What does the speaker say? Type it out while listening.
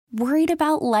Worried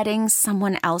about letting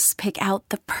someone else pick out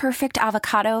the perfect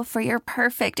avocado for your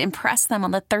perfect impress them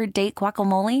on the third date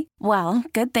guacamole? Well,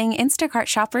 good thing Instacart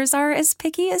shoppers are as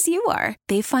picky as you are.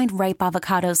 They find ripe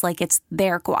avocados like it's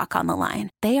their guac on the line.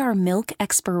 They are milk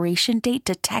expiration date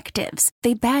detectives.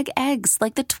 They bag eggs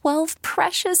like the 12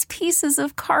 precious pieces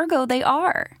of cargo they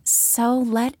are. So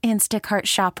let Instacart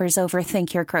shoppers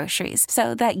overthink your groceries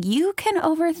so that you can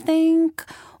overthink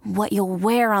what you'll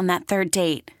wear on that third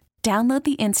date. Download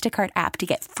the Instacart app to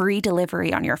get free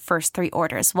delivery on your first 3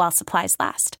 orders while supplies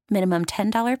last. Minimum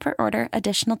 $10 per order.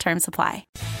 Additional terms apply.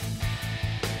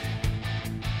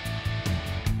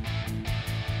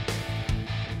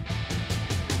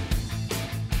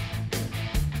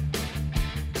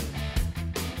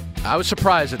 I was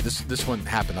surprised that this one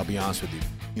happened, I'll be honest with you.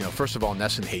 You know, first of all,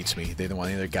 Nesson hates me. They didn't want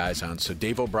any other guys on. So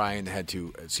Dave O'Brien had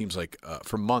to, it seems like,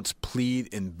 for months,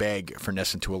 plead and beg for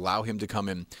Nesson to allow him to come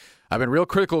in. I've been real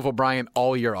critical of O'Brien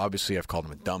all year. Obviously, I've called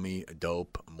him a dummy, a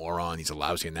dope, a moron. He's a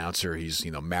lousy announcer. He's,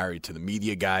 married to the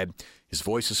media guy. His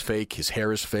voice is fake. His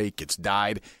hair is fake. It's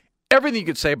dyed. Everything you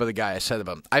could say about the guy I said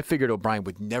about him. I figured O'Brien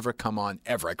would never come on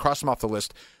ever. I crossed him off the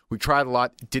list. We tried a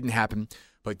lot. It didn't happen.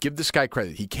 But give this guy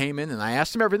credit. He came in, and I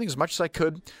asked him everything as much as I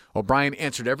could. O'Brien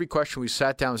answered every question. We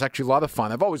sat down. It was actually a lot of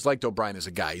fun. I've always liked O'Brien as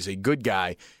a guy. He's a good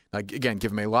guy. Again,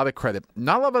 give him a lot of credit.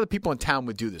 Not a lot of other people in town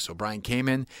would do this. O'Brien came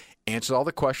in, answered all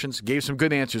the questions, gave some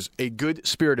good answers, a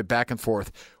good-spirited back and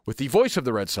forth with the voice of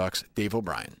the Red Sox, Dave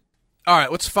O'Brien. All right,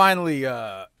 let's finally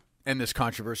end this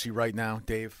controversy right now,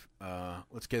 Dave.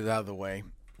 Let's get it out of the way.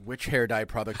 Which hair dye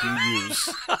product do you use?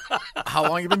 How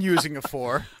long have you been using it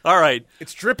for? All right.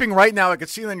 It's dripping right now. I can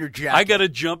see it on your jacket. I got to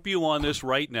jump you on this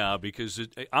right now because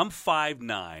I'm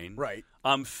 5'9". Right.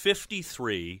 I'm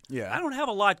 53. Yeah. I don't have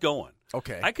a lot going.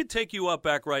 Okay. I could take you up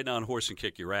back right now on horse and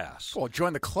kick your ass. Well,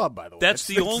 join the club, by the way. That's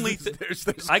the only thing.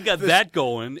 I got that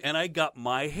going, and I got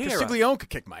my hair. Castiglione could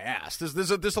kick my ass.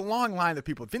 There's a long line of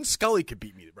people. Vince Scully could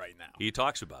beat me right now. He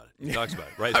talks about it.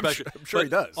 Right? I'm sure he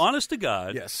does. Honest to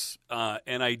God. Yes.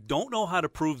 And I don't know how to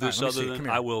prove this other than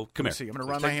I will. Come here. I'm going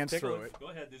to run my hands through it. Go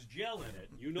ahead. There's gel in it.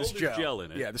 You know there's gel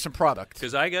in it. Yeah, there's some product.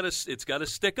 Because it's got to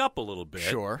stick up a little bit.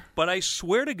 Sure. But I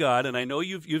swear to God, and I know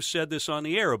you've said this on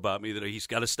the air about me, that he's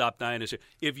got to stop dyeing his hair.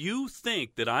 If you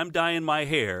think that I'm dyeing my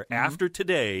hair after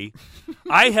today,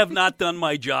 I have not done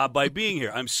my job by being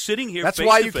here. I'm sitting here. That's face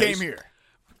why to you face. came here.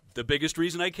 The biggest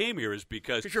reason I came here is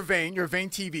because you're vain. You're a vain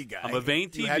TV guy. I'm a vain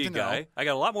TV guy. I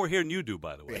got a lot more hair than you do,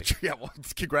 by the way. Yeah, well,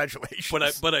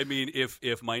 congratulations. But I mean,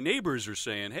 if my neighbors are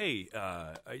saying, "Hey,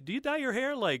 do you dye your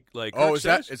hair like?" Oh, is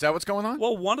says? that what's going on?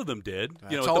 Well, one of them did.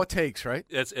 That's all it takes, right?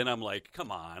 And I'm like,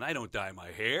 come on, I don't dye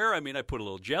my hair. I mean, I put a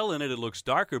little gel in it. It looks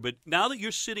darker. But now that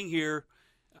you're sitting here,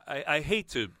 I hate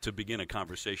to begin a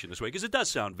conversation this way because it does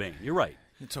sound vain. You're right.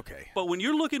 It's okay. But when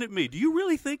you're looking at me, do you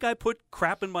really think I put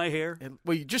crap in my hair?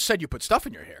 Well, you just said you put stuff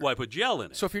in your hair. Well, I put gel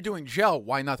in it. So if you're doing gel,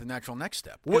 why not the natural next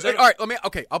step? All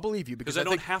right, I'll believe you because I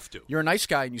don't have to. You're a nice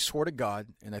guy and you swore to God,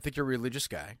 and I think you're a religious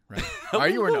guy, right? Are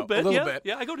you or no? Bit, a little bit.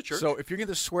 Yeah, I go to church. So if you're going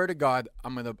to swear to God,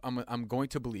 I'm going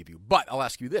to believe you. But I'll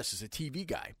ask you this: as a TV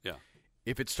guy,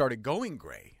 if it started going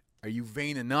gray, are you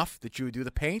vain enough that you would do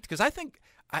the paint? Because I think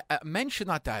men should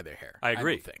not dye their hair. I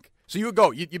agree. I think. So you would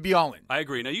go. You'd be all in. I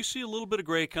agree. Now, you see a little bit of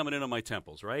gray coming in on my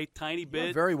temples, right? Tiny bit.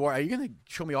 You're very worried. Are you going to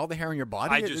show me all the hair on your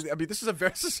body? I mean, this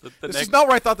is not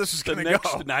where I thought this was going to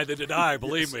go. Neither did I.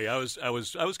 Believe me, I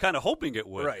was kind of hoping it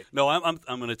would. Right. No, I'm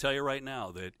going to tell you right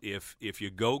now that if you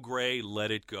go gray,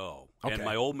 let it go. Okay. And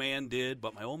my old man did,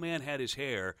 but my old man had his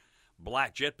hair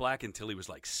jet black until he was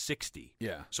like 60.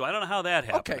 Yeah. So I don't know how that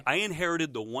happened. Okay. I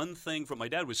inherited the one thing from my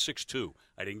dad was 6'2".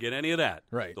 I didn't get any of that.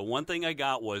 Right. The one thing I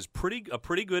got was a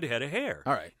pretty good head of hair.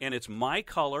 All right. And it's my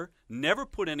color. Never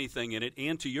put anything in it.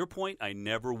 And to your point, I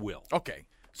never will. Okay.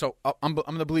 So I'm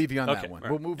going to believe you on that one. Right.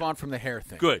 We'll move on from the hair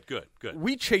thing. Good.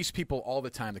 We chase people all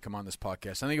the time to come on this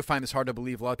podcast. I think you'll find this hard to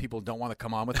believe. A lot of people don't want to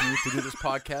come on with me to do this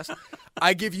podcast.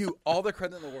 I give you all the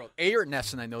credit in the world. Or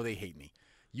Nesson, I know they hate me.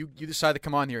 You decided to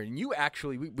come on here, and you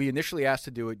actually we initially asked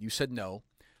to do it. You said no,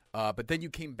 but then you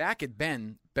came back at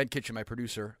Ben Kitchen, my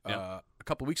producer, a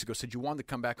couple weeks ago, said you wanted to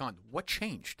come back on. What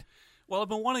changed? Well, I've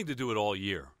been wanting to do it all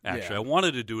year, actually. Yeah. I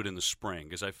wanted to do it in the spring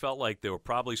because I felt like there were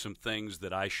probably some things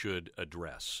that I should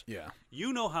address. Yeah.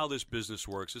 You know how this business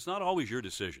works. It's not always your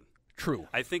decision. True.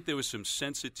 I think there was some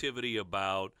sensitivity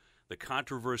about the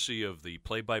controversy of the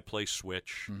play-by-play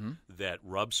switch that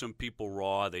rubbed some people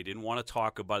raw. They didn't want to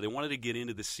talk about it. They wanted to get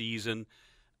into the season.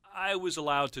 I was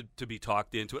allowed to be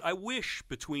talked into it. I wish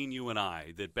between you and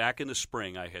I that back in the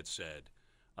spring I had said,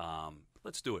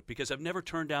 let's do it, because I've never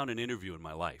turned down an interview in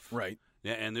my life. Right.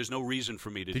 Yeah, and there's no reason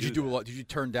for me to do Did you do that. a lot? Did you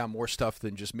turn down more stuff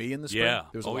than just me in the spring? Yeah.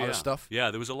 There was a lot of stuff?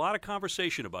 Yeah, there was a lot of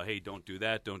conversation about, hey, don't do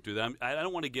that, don't do that. I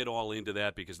don't want to get all into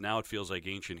that because now it feels like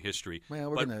ancient history.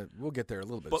 Well, we'll get there a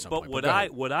little bit at some But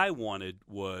point. what I wanted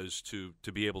was to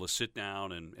be able to sit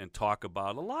down and talk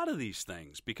about a lot of these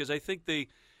things because I think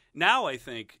I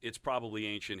think it's probably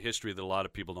ancient history that a lot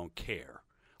of people don't care.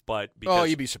 But because,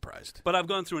 you'd be surprised. But I've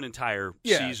gone through an entire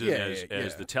season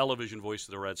as the television voice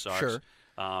of the Red Sox. Sure.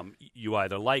 You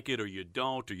either like it or you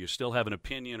don't, or you still have an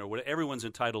opinion, or whatever. Everyone's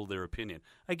entitled to their opinion.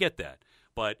 I get that.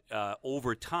 But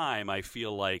over time, I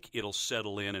feel like it'll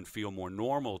settle in and feel more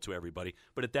normal to everybody.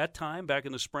 But at that time, back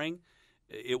in the spring,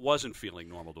 it wasn't feeling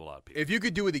normal to a lot of people. If you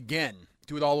could do it again,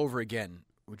 do it all over again,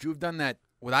 would you have done that?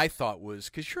 What I thought was,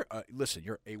 because you're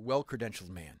a well-credentialed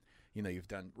man. You know, you've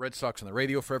done Red Sox on the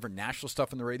radio forever, national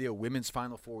stuff on the radio, women's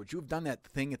Final Four. Would you have done that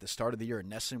thing at the start of the year in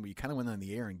Nesson where you kind of went on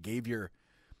the air and gave your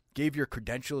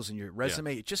credentials and your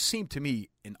resume? Yeah. It just seemed to me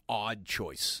an odd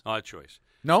choice. Odd choice.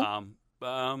 No?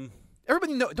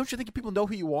 Everybody know. Don't you think people know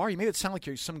who you are? You made it sound like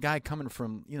you're some guy coming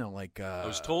from, I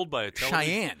was told by a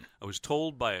Cheyenne. I was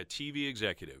told by a TV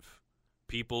executive,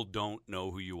 people don't know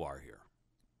who you are here.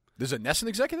 There's a Nesson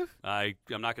executive? I'm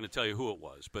not going to tell you who it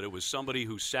was, but it was somebody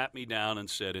who sat me down and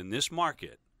said, in this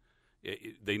market,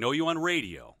 they know you on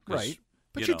radio. Right.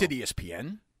 But you did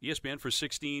ESPN. ESPN for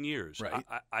 16 years. Right.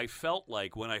 I felt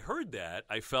like when I heard that,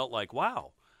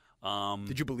 wow.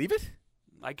 Did you believe it?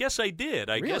 I guess I did.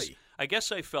 Really? I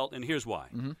guess I felt, and here's why.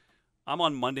 Mm-hmm. I'm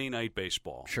on Monday Night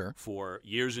Baseball sure. for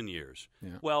years and years.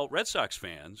 Yeah. Well, Red Sox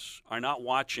fans are not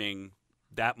watching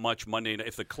that much Monday night.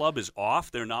 If the club is off,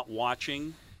 they're not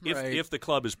watching. If the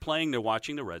club is playing, they're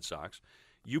watching the Red Sox.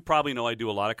 You probably know I do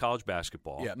a lot of college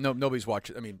basketball. Yeah, nobody's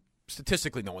watching. I mean,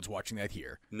 statistically, no one's watching that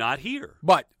here. Not here.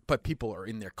 But people are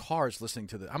in their cars listening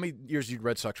to how many years did you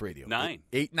Red Sox radio? 9.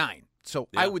 9. So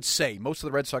yeah. I would say most of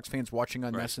the Red Sox fans watching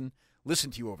on Nesson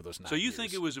listen to you over those 9 years. So you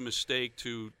think it was a mistake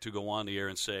to go on the air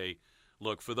and say,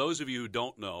 look, for those of you who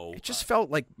don't know. It just felt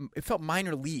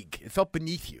minor league. It felt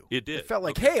beneath you. It did. It felt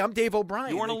like, hey, I'm Dave O'Brien.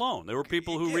 You weren't alone. There were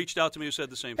people who reached out to me who said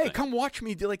the same thing. Hey, come watch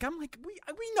me. I'm like,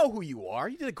 we know who you are.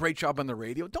 You did a great job on the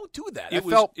radio. Don't do that. It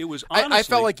was honestly. I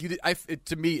felt like you did.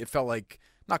 To me, it felt like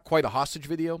not quite a hostage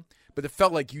video, but it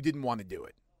felt like you didn't want to do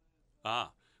it.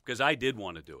 Because I did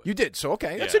want to do it. You did. So,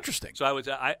 okay. That's interesting. So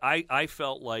I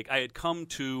felt like I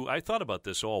thought about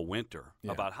this all winter,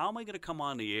 about how am I going to come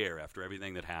on the air after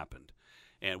everything that happened,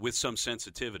 and with some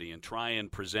sensitivity and try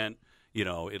and present,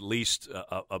 at least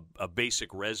a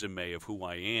basic resume of who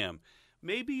I am.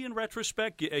 Maybe in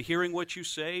retrospect, hearing what you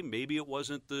say, maybe it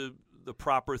wasn't the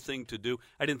proper thing to do.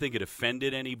 I didn't think it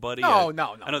offended anybody. No.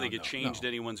 I don't think it changed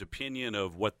anyone's opinion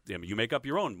of what. I mean, you make up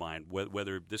your own mind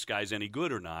whether this guy's any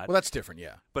good or not. Well, that's different,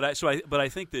 yeah. But I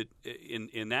think that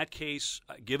in that case,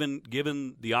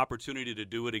 given the opportunity to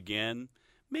do it again,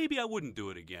 maybe I wouldn't do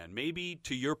it again. Maybe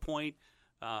to your point,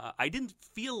 I didn't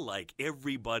feel like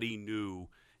everybody knew.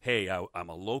 Hey, I'm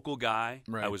a local guy.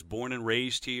 Right. I was born and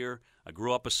raised here. I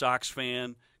grew up a Sox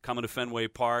fan. Coming to Fenway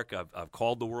Park, I've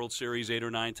called the World Series 8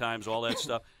 or 9 times, all that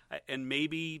stuff. And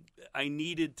maybe I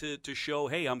needed to show,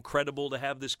 hey, I'm credible to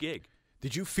have this gig.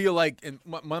 Did you feel like, and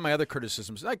one of my other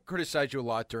criticisms, I criticized you a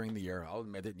lot during the year. I'll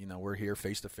admit it. We're here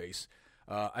face to face.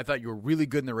 I thought you were really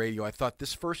good in the radio. I thought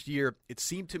this first year, it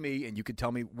seemed to me, and you could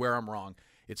tell me where I'm wrong,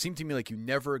 it seemed to me like you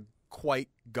never quite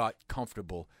got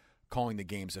comfortable calling the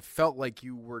games. It felt like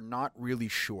you were not really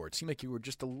sure. It seemed like you were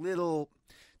just a little –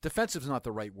 defensive is not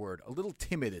the right word. A little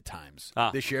timid at times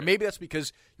this year. Maybe that's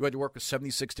because you had to work with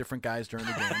 76 different guys during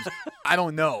the games. I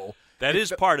don't know. That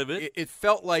is part of it. It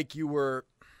felt like you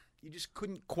just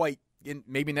couldn't quite.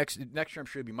 Maybe next year I'm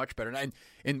sure it'll be much better.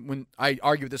 And when I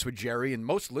argue this with Jerry, and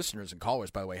most listeners and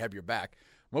callers, by the way, have your back,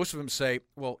 most of them say,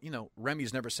 well,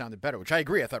 Remy's never sounded better, which I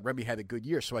agree. I thought Remy had a good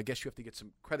year, so I guess you have to get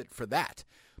some credit for that.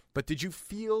 But did you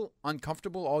feel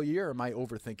uncomfortable all year, or am I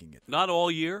overthinking it? Not all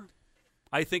year.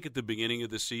 I think at the beginning of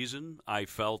the season, I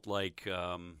felt like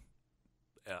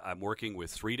I'm working with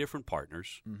 3 different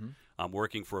partners. Mm-hmm. I'm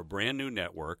working for a brand new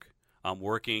network. I'm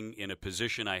working in a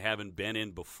position I haven't been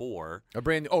in before.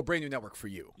 Brand new network for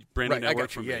you. Brand new network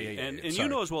for me. Yeah. And you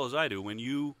know as well as I do, when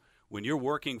you're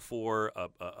working for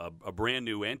a brand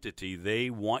new entity, they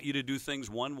want you to do things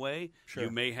one way. Sure.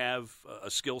 You may have a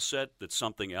skill set that's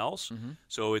something else. Mm-hmm.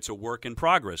 So it's a work in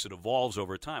progress. It evolves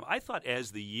over time. I thought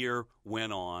as the year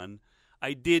went on,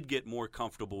 I did get more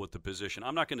comfortable with the position.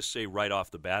 I'm not going to say right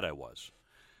off the bat I was.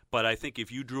 But I think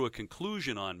if you drew a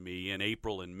conclusion on me in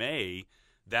April and May,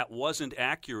 that wasn't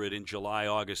accurate in July,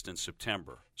 August, and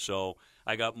September. So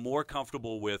I got more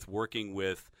comfortable with working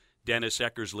with Dennis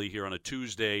Eckersley here on a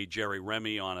Tuesday, Jerry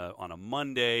Remy on a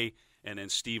Monday, and then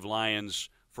Steve Lyons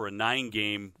for a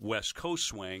 9-game West Coast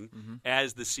swing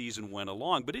as the season went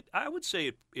along. But I would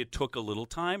say it took a little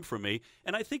time for me,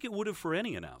 and I think it would have for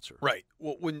any announcer. Right.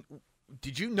 Well,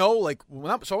 did you know, like,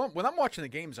 when I'm watching the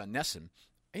games on NESN,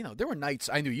 there were nights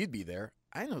I knew you'd be there.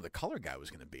 I didn't know who the color guy was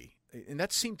going to be. And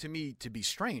that seemed to me to be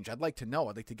strange. I'd like to know.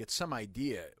 I'd like to get some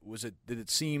idea. Did it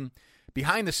seem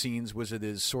behind the scenes, was it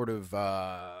as sort of,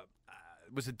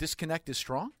 was the disconnect as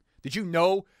strong? Did you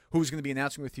know who was going to be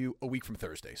announcing with you a week from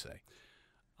Thursday, say?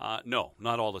 No,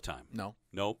 not all the time. No?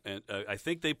 And I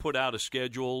think they put out a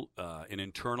schedule, an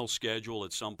internal schedule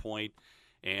at some point,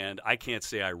 and I can't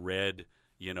say I read,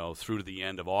 through to the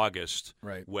end of August,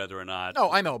 right, whether or not. No,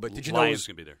 I know, but did you know Lions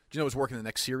going to be there? Did you know it was working the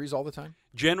next series all the time?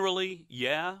 Generally,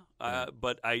 yeah.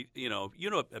 But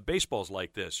baseball's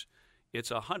like this. It's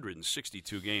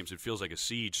 162 games. It feels like a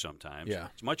siege sometimes. Yeah.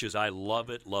 As much as I love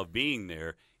it, love being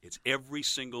there, it's every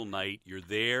single night. You're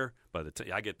there. By the time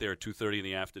I get there at 2:30 in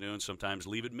the afternoon, sometimes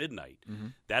leave at midnight. Mm-hmm.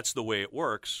 That's the way it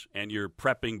works, and you're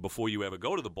prepping before you ever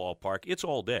go to the ballpark. It's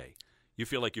all day. You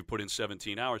feel like you've put in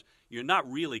 17 hours. You're not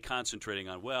really concentrating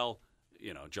on,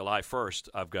 July 1st,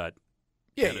 I've got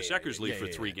Dennis Eckersley for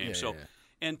 3 games.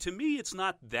 And to me, it's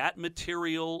not that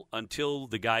material until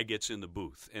the guy gets in the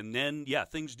booth. And then,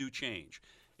 things do change.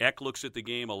 Eck looks at the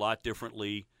game a lot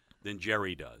differently than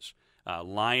Jerry does.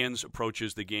 Lyons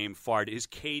approaches the game his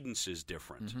cadence is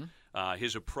different. Mm-hmm.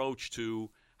 His approach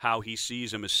to how he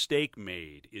sees a mistake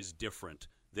made is different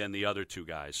than the other two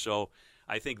guys. So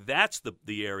I think that's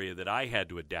the area that I had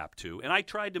to adapt to. And I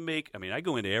tried to I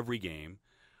go into every game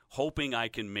hoping I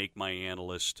can make my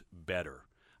analyst better.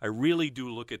 I really do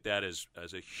look at that as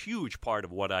a huge part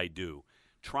of what I do,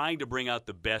 trying to bring out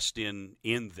the best in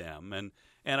them.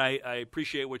 And I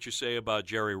appreciate what you say about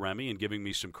Jerry Remy and giving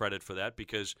me some credit for that,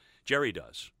 because Jerry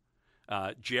does.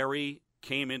 Jerry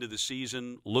came into the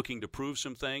season looking to prove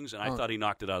some things, and I thought he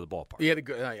knocked it out of the ballpark. He had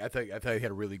I thought he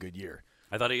had a really good year.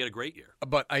 I thought he had a great year.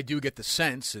 But I do get the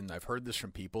sense, and I've heard this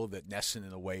from people, that NESN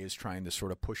in a way is trying to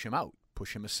sort of push him out,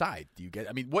 push him aside. Do you get?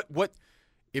 I mean, what?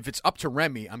 If it's up to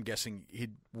Remy, I'm guessing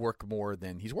he'd work more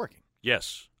than he's working.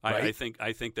 Yes, right?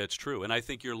 I think that's true, and I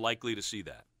think you're likely to see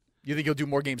that. You think he'll do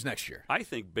more games next year? I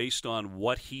think based on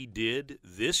what he did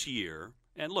this year,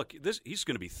 and look, he's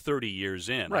going to be 30 years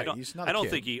in. Right, he's not a I don't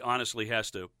kid. think he honestly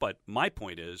has to. But my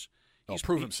point is, he's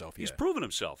proven himself. He's proven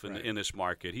himself in this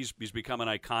market. He's become an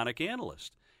iconic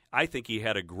analyst. I think he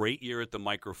had a great year at the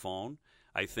microphone.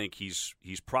 I think he's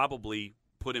probably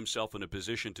put himself in a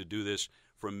position to do this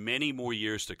for many more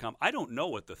years to come. I don't know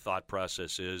what the thought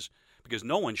process is, because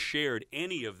no one shared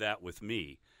any of that with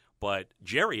me. But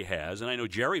Jerry has, and I know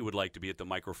Jerry would like to be at the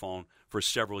microphone for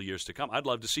several years to come. I'd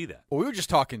love to see that. Well, we were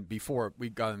just talking before we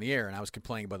got on the air, and I was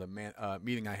complaining about a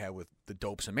meeting I had with the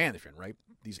dopes in management, right?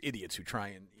 These idiots who try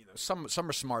and, some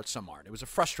are smart, some aren't. It was a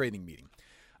frustrating meeting.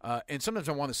 And sometimes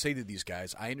I want to say to these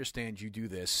guys, I understand you do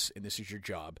this, and this is your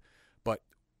job, but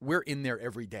we're in there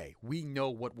every day. We know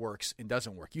what works and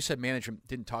doesn't work. You said management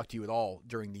didn't talk to you at all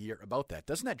during the year about that.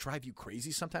 Doesn't that drive you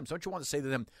crazy sometimes? Don't you want to say to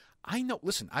them, I know,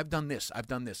 listen, I've done this, I've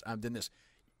done this, I've done this.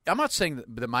 I'm not saying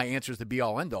that my answer is the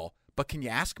be-all, end-all, but can you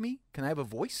ask me? Can I have a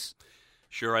voice?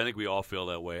 Sure, I think we all feel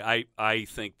that way. I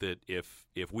think that if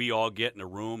we all get in a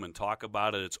room and talk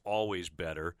about it, it's always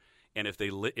better. And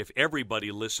if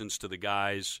everybody listens to the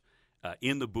guys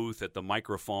in the booth at the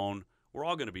microphone, we're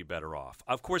all going to be better off.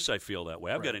 Of course I feel that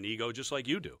way. I've got an ego just like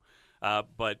you do.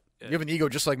 But you have an ego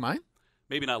just like mine?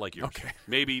 Maybe not like yours. Okay.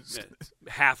 Maybe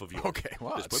half of yours. Okay,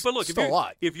 well, but look, still a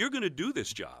lot. If you're going to do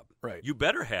this job, right, you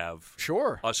better have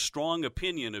a strong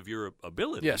opinion of your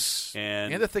ability. Yes,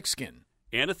 and a thick skin.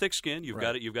 And a thick skin. You've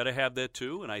got to have that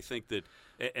too. And I think that,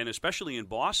 and especially in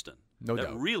Boston,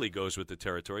 that really goes with the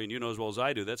territory. And you know as well as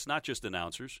I do, that's not just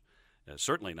announcers.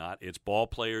 Certainly not. It's ball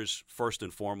players first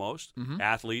and foremost,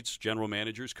 athletes, general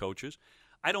managers, coaches.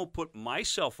 I don't put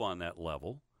myself on that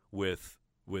level with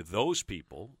those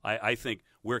people. I think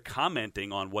we're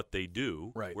commenting on what they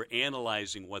do. Right. We're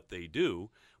analyzing what they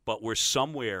do, but we're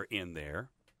somewhere in there,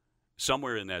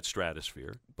 somewhere in that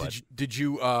stratosphere. But did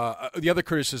you the other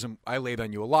criticism I laid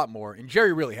on you a lot more, and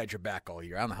Jerry really had your back all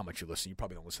year. I don't know how much you listen. You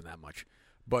probably don't listen that much.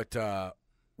 But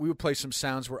we would play some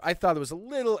sounds where I thought it was a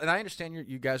little, and I understand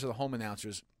you guys are the home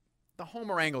announcers, the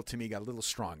homer angle to me got a little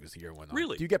strong as the year went on.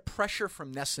 Really? Do you get pressure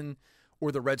from NESN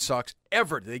or the Red Sox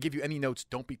ever? Do they give you any notes?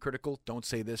 Don't be critical. Don't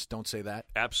say this. Don't say that.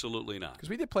 Absolutely not. Because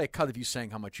we did play a cut of you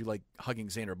saying how much you like hugging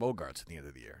Xander Bogaerts at the end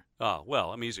of the year. Oh, well,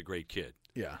 I mean, he's a great kid.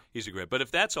 Yeah. He's a great. But if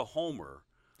that's a homer,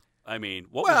 I mean,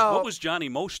 what was Johnny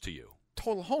Most to you?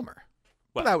 Total homer.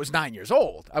 But I was 9 years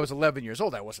old. I was 11 years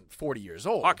old. I wasn't 40 years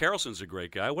old. Hawk Harrelson's a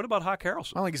great guy. What about Hawk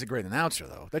Harrelson? I don't think he's a great announcer,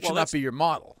 though. That should not be your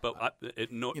model. But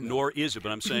nor is it.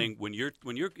 But I'm saying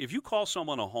if you call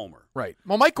someone a homer, right?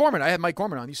 Well, Mike Gorman. I had Mike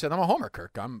Gorman on. He said, "I'm a homer,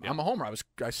 Kirk. I'm a homer."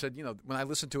 I said, when I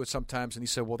listen to it sometimes, and he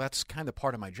said, "Well, that's kind of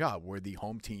part of my job. We're the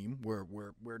home team.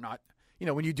 We're not.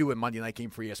 When you do a Monday night game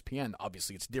for ESPN,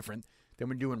 obviously it's different than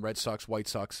when you're doing Red Sox, White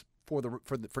Sox for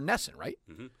NESN, right?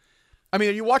 Mm-hmm. I mean,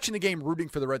 are you watching the game rooting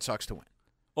for the Red Sox to win?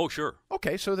 Oh, sure.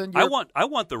 Okay, so then I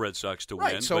want the Red Sox to win.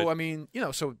 Right, so I mean,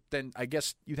 so then I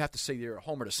guess you'd have to say you're a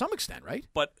homer to some extent, right?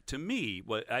 But to me,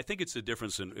 I think it's the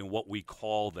difference in what we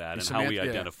call that and how we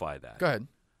identify that. Go ahead.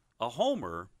 A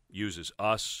homer uses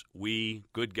us, we,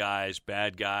 good guys,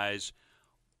 bad guys,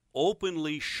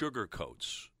 openly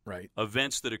sugarcoats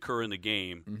events that occur in the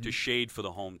game to shade for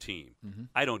the home team. Mm-hmm.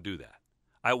 I don't do that.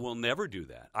 I will never do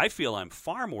that. I feel I'm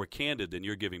far more candid than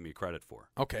you're giving me credit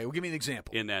for. Okay, well, give me an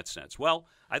example. In that sense. Well,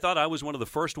 I thought I was one of the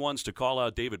first ones to call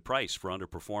out David Price for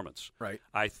underperformance. Right.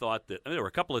 I thought that there were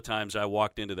a couple of times I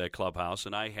walked into that clubhouse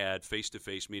and I had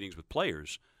face-to-face meetings with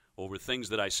players over things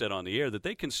that I said on the air that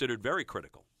they considered very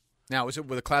critical. Now, is it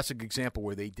with a classic example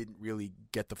where they didn't really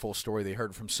get the full story? They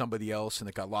heard from somebody else and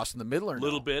it got lost in the middle, or no? A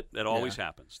little bit. That always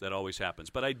happens. That always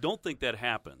happens. But I don't think that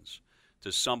happens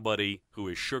to somebody who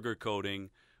is sugarcoating,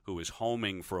 who is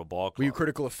homing for a ball club. Were you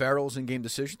critical of Farrell's in-game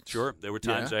decisions? Sure. There were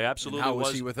times I absolutely was. How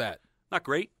was he with that? Not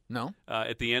great. No?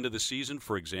 At the end of the season,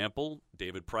 for example,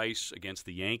 David Price against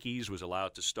the Yankees was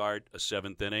allowed to start a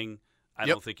seventh inning. I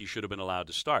don't think he should have been allowed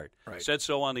to start. Right. Said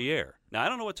so on the air. Now, I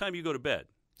don't know what time you go to bed.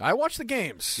 I watch the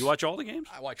games. You watch all the games?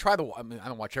 I try to. I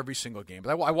don't watch every single game,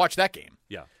 but I watch that game.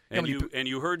 Yeah. And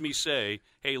you heard me say,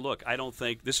 "Hey, look, I don't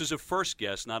think this is a first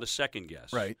guess, not a second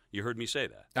guess." Right. You heard me say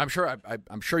that. I'm sure.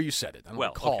 I'm sure you said it. I don't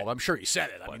recall. Okay. I'm sure you said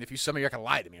it. I mean, if somebody can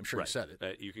lie to me, I'm sure you said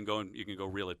it. You can go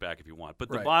reel it back if you want. But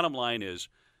the bottom line is,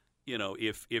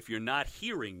 if you're not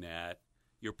hearing that,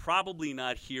 you're probably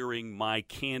not hearing my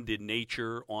candid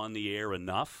nature on the air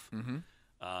enough. Mm-hmm.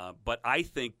 But I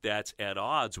think that's at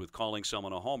odds with calling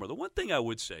someone a homer. The one thing I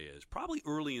would say is probably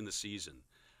early in the season,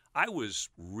 I was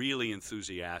really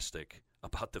enthusiastic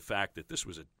about the fact that this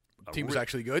was a team was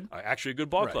actually good. Actually a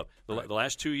good ball club. The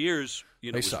last 2 years,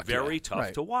 it was very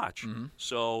tough to watch. Mm-hmm.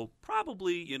 So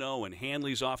probably, when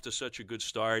Hanley's off to such a good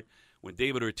start, when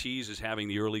David Ortiz is having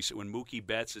the early, when Mookie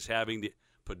Betts is having the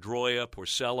Pedroia,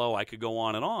 Porcello, I could go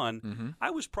on and on. Mm-hmm.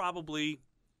 I was probably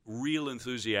real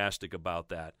enthusiastic about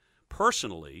that.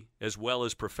 Personally as well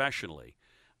as professionally.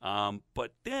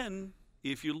 But then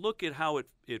if you look at how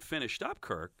it finished up,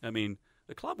 Kirk, I mean,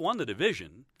 the club won the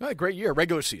division. Great year,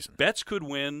 regular season. Betts could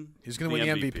win. He's going to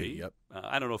win the MVP. Yep.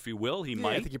 I don't know if he will. He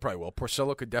might. I think he probably will.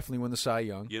 Porcello could definitely win the Cy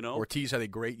Young. Ortiz had a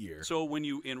great year. So when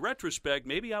in retrospect,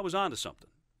 maybe I was onto something.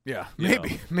 Yeah,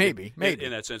 maybe.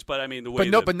 In that sense. But I mean, the way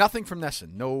but nothing from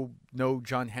NESN. No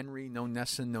John Henry, no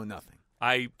NESN, no nothing.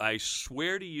 I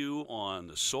swear to you on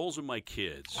the souls of my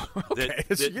kids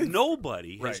that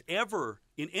nobody has ever,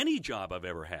 in any job I've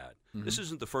ever had, this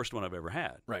isn't the first one I've ever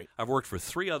had. Right. I've worked for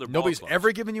 3 other Nobody's ball clubs.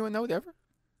 ever given you a note, ever?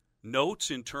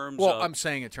 Notes in terms of... Well, I'm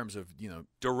saying in terms of,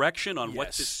 direction on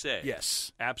what to say.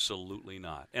 Yes. Absolutely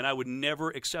not. And I would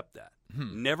never accept that.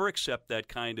 Never accept that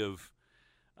kind of...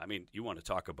 I mean, you want to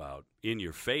talk about in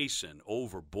your face and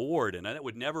overboard, and that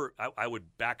would never... I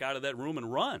would back out of that room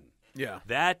and run. Yeah.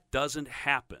 That doesn't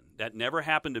happen. That never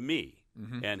happened to me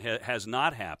and has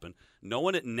not happened. No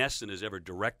one at NESN has ever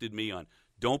directed me on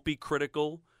don't be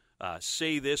critical,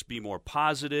 say this, be more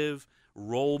positive,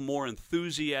 roll more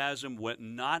enthusiasm.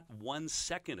 Not 1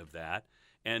 second of that,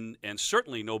 and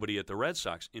certainly nobody at the Red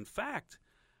Sox. In fact,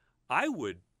 I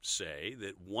would say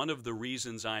that one of the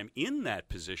reasons I'm in that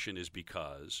position is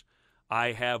because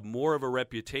I have more of a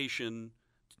reputation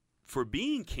for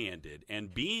being candid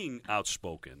and being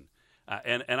outspoken.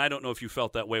 And I don't know if you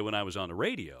felt that way when I was on the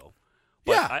radio.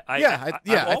 But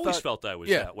I've always felt I was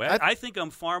that way. I think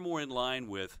I'm far more in line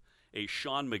with a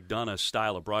Sean McDonough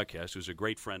style of broadcast, who's a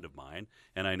great friend of mine,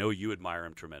 and I know you admire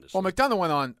him tremendously. Well, McDonough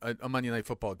went on a Monday Night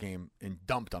Football game and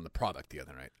dumped on the product the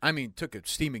other night. I mean, took a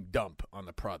steaming dump on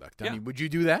the product. I mean, would you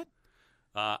do that?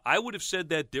 I would have said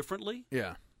that differently.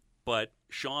 Yeah. But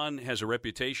Sean has a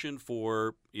reputation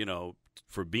for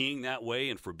being that way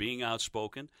and for being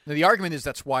outspoken. Now, the argument is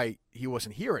that's why he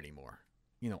wasn't here anymore,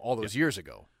 all those years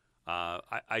ago.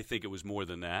 I think it was more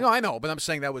than that. No, I know, but I'm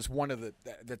saying that was one of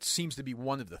that seems to be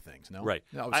one of the things, no? Right.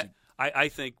 I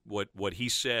think what he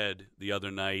said the other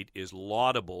night is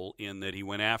laudable in that he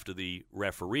went after the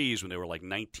referees when there were like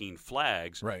 19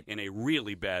 flags in a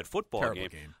really bad football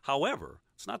game. However,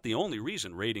 it's not the only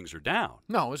reason ratings are down.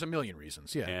 No, there's a million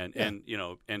reasons. Yeah,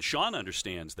 And Sean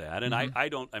understands that, and I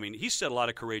don't. I mean, he said a lot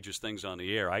of courageous things on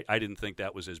the air. I didn't think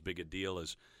that was as big a deal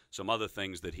as some other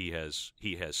things that he has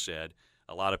said.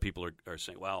 A lot of people are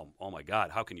saying, "Well, oh my God,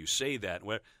 how can you say that?"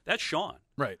 Well, that's Sean.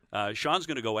 Right. Sean's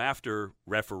going to go after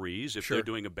referees if they're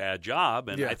doing a bad job,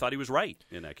 and I thought he was right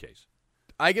in that case.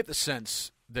 I get the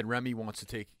sense that Remy wants to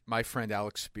take my friend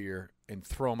Alex Spear and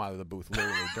throw him out of the booth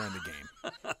literally during the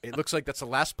game. It looks like that's the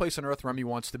last place on earth Remy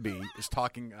wants to be, is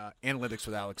talking analytics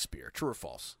with Alex Spear. True or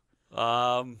false?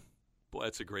 Boy,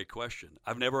 that's a great question.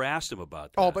 I've never asked him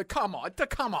about that. Oh, but come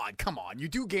on. You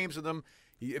do games with him.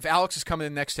 If Alex is coming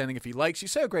in next inning, if he likes, you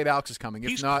say, oh, great, Alex is coming. If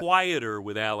He's not, quieter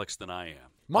with Alex than I am.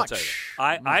 Much.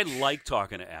 I like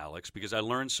talking to Alex because I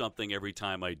learn something every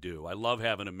time I do. I love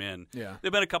having him in. Yeah. There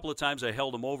have been a couple of times I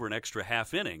held him over an extra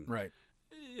half inning. Right.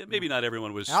 Maybe not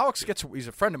everyone was. Alex he's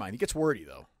a friend of mine. He gets wordy,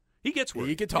 though. He gets wordy.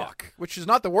 He can talk, which is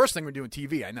not the worst thing we're doing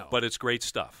TV, I know. But it's great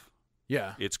stuff.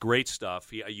 Yeah. It's great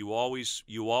stuff. You always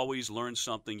learn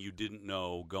something you didn't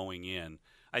know going in.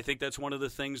 I think that's one of the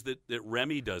things that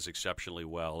Remy does exceptionally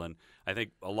well. And I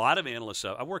think a lot of analysts,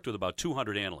 I've worked with about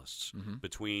 200 analysts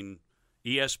between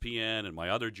ESPN and my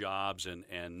other jobs and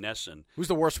NESN. Who's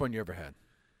the worst one you ever had?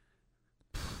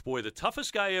 Boy, the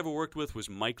toughest guy I ever worked with was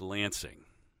Mike Lansing.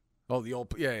 Oh, the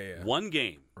old, yeah. One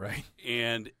game. Right.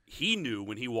 And he knew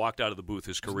when he walked out of the booth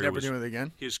his career never doing it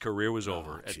again? His career was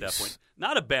over at that point.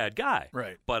 Not a bad guy.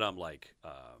 Right. But I'm like,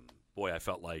 boy, I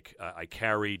felt like I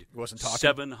carried wasn't talking?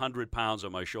 700 pounds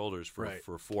on my shoulders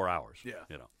for 4 hours. Yeah.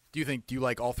 You know. Do you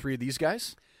like all three of these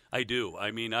guys? I do.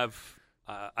 I mean,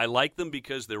 I like them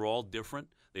because they're all different.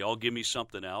 They all give me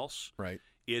something else. Right.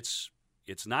 It's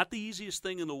not the easiest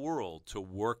thing in the world to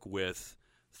work with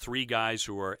three guys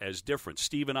who are as different.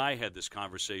 Steve and I had this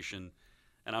conversation,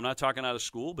 and I'm not talking out of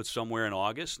school, but somewhere in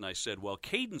August, and I said, well,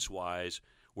 cadence-wise,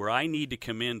 where I need to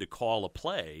come in to call a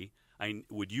play,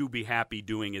 would you be happy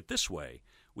doing it this way?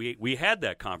 We had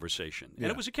that conversation, and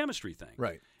it was a chemistry thing.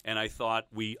 Right. And I thought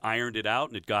we ironed it out,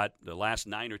 and it got the last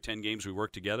 9 or 10 games we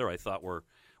worked together I thought were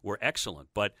excellent.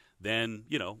 But then,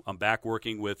 I'm back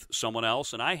working with someone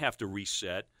else, and I have to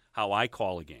reset how I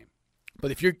call a game. But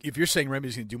if you're saying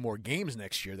Remy's going to do more games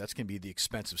next year, that's going to be at the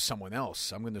expense of someone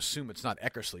else. I'm going to assume it's not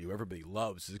Eckersley, who everybody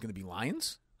loves. Is it going to be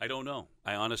Lyons? I don't know.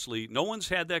 I honestly, no one's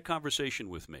had that conversation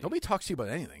with me. Nobody talks to you about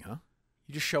anything, huh?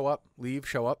 You just show up, leave,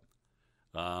 show up?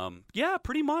 Yeah,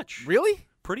 pretty much. Really?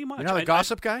 Pretty much. You're not a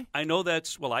gossip guy? I know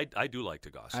that's, well, I do like to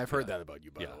gossip. I've heard that about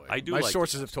you, by the way. I do. My like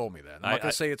sources have told me that. I'm not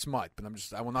going to say it's Mutt, but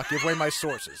I will not give away my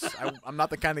sources. I'm not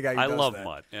the kind of guy who does that. I love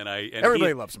Mutt. And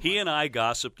everybody loves Mutt. He and I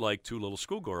gossiped like two little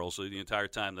schoolgirls the entire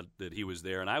time that he was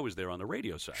there and I was there on the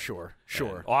radio side. Sure.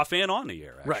 Off and on the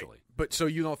air, actually. Right. But so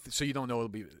you don't know it'll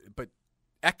be, but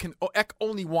Eck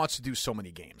only wants to do so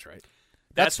many games, right?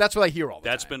 That's what I hear all the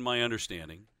time. That's been my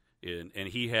understanding. And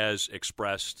he has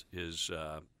expressed his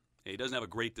he doesn't have a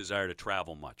great desire to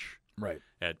travel much. Right.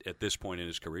 At this point in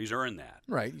his career. He's earned that.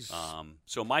 Right.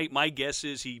 So my guess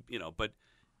is but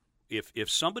if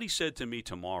somebody said to me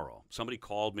tomorrow, somebody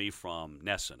called me from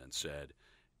NESN and said,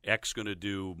 X going to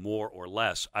do more or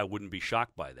less, I wouldn't be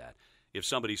shocked by that. If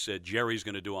somebody said Jerry's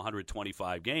going to do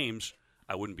 125 games,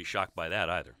 I wouldn't be shocked by that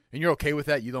either. And you're okay with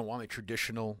that? You don't want a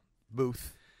traditional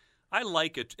booth? I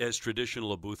like it as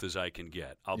traditional a booth as I can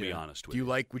get. I'll be honest with you.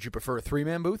 Would you prefer a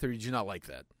 3-man booth, or did you not like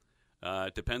that?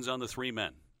 It depends on the 3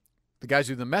 men. The guys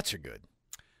who do the Mets are good.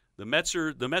 The Mets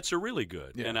are really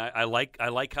good, and I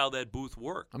like how that booth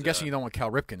worked. I'm guessing you don't want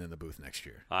Cal Ripken in the booth next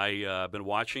year. I've been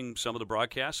watching some of the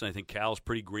broadcasts, and I think Cal's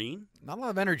pretty green. Not a lot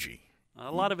of energy.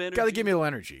 A lot of energy. Got to give me a little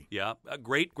energy. Yeah, a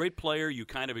great player. You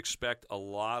kind of expect a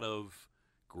lot of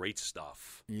great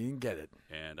stuff. You didn't get it.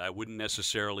 And I wouldn't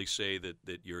necessarily say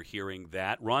that you're hearing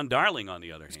that. Ron Darling, on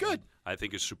the other hand, good. I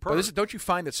think is superb. But don't you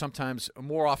find that sometimes,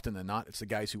 more often than not, it's the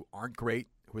guys who aren't great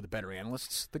who are the better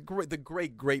analysts? The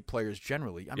great players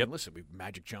generally. I mean, listen, we've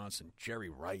Magic Johnson, Jerry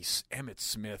Rice, Emmitt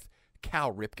Smith,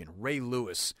 Cal Ripken, Ray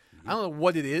Lewis. Mm-hmm. I don't know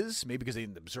what it is. Maybe because they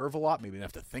didn't observe a lot. Maybe they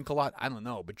have to think a lot. I don't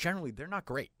know. But generally, they're not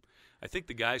great. I think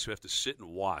the guys who have to sit and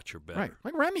watch are better. Right,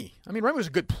 like Remy. I mean, Remy was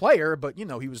a good player, but he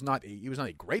was not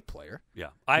a great player. Yeah,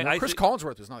 Chris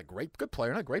Collinsworth was not a good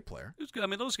player, not a great player. I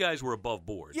mean, those guys were above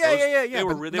board. Yeah. They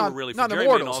were really not Jerry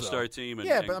immortals, an all-star team.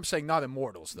 But I'm saying not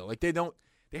immortals though. Like they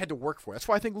had to work for it. That's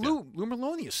why I think Lou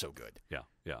Maloney is so good. Yeah.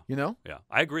 Yeah,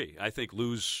 I agree. I think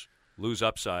Lou's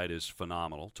upside is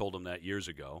phenomenal. Told him that years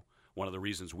ago. One of the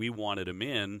reasons we wanted him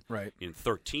in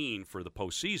 2013 for the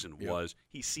postseason was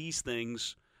he sees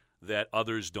things that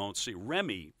others don't see.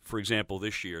 Remy, for example,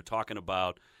 this year, talking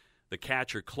about the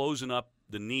catcher closing up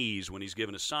the knees when he's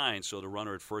given a sign so the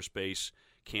runner at first base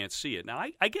can't see it. Now,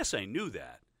 I guess I knew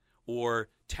that. Or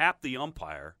tap the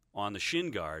umpire on the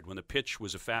shin guard when the pitch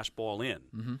was a fastball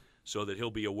in so that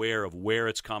he'll be aware of where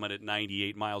it's coming at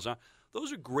 98 miles an hour.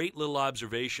 Those are great little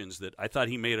observations that I thought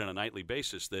he made on a nightly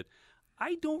basis that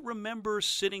I don't remember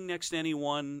sitting next to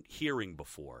anyone hearing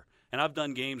before. And I've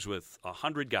done games with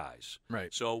 100 guys.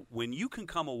 Right. So when you can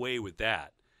come away with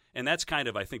that, and that's kind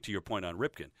of, I think, to your point on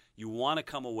Ripken, you want to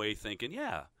come away thinking,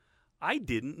 yeah, I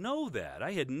didn't know that.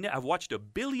 I've watched a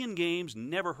billion games,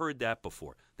 never heard that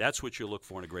before. That's what you look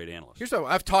for in a great analyst. Here's what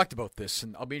I've talked about this,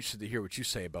 and I'll be interested to hear what you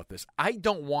say about this. I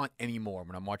don't want any more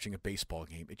when I'm watching a baseball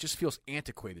game. It just feels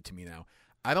antiquated to me now.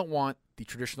 I don't want the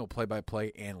traditional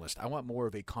play-by-play analyst. I want more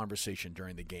of a conversation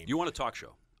during the game. You want a talk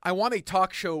show. I want a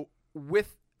talk show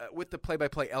with the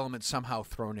play-by-play element somehow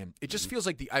thrown in. It just feels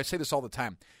like I say this all the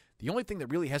time. The only thing that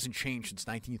really hasn't changed since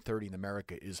 1930 in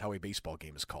America is how a baseball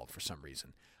game is called for some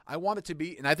reason. I want it to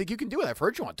be, and I think you can do it. I've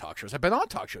heard you on talk shows. I've been on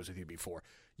talk shows with you before.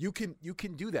 You can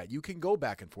do that. You can go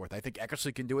back and forth. I think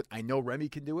Eckersley can do it. I know Remy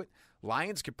can do it.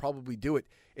 Lyons could probably do it.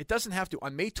 It doesn't have to.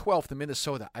 On May 12th in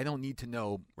Minnesota, I don't need to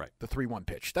know the 3-1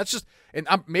 pitch. That's just, and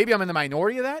maybe I'm in the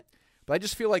minority of that, but I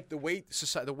just feel like the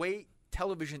way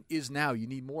television is now, you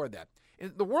need more of that.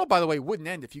 And the world, by the way, wouldn't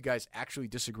end if you guys actually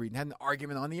disagreed and had an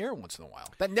argument on the air once in a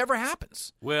while. That never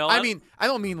happens. Well, I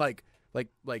don't mean like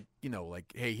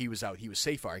hey, he was out, he was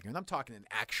safe argument. I'm talking an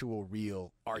actual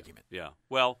real argument. Yeah.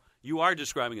 Well, you are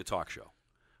describing a talk show,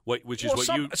 which is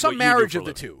some marriage of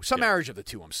the two. Marriage of the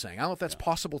two. I'm saying. I don't know if that's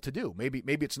possible to do. Maybe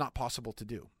it's not possible to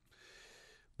do.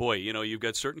 Boy, you've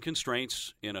got certain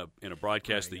constraints in a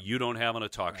broadcast that you don't have on a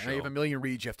talk show. You have a million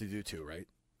reads you have to do too, right?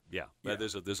 Yeah.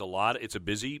 There's a lot.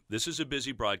 This is a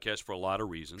busy broadcast for a lot of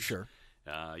reasons. Sure.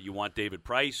 You want David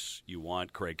Price. You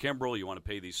want Craig Kimbrell. You want to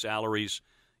pay these salaries.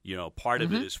 Part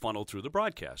of it is funneled through the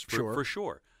broadcast for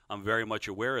sure. I'm very much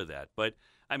aware of that. But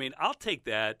I mean, I'll take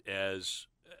that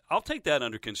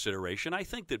under consideration. I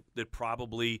think that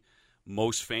probably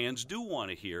most fans do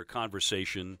want to hear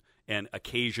conversation and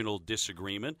occasional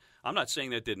disagreement. I'm not saying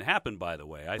that didn't happen, by the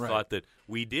way. I thought that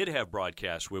we did have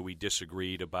broadcasts where we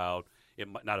disagreed about it,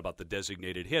 not about the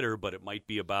designated hitter, but it might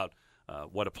be about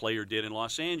what a player did in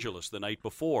Los Angeles the night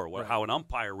before, how an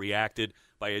umpire reacted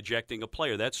by ejecting a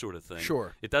player, that sort of thing.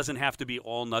 Sure. It doesn't have to be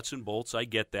all nuts and bolts. I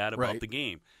get that about the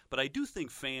game. But I do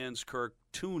think fans, Kirk,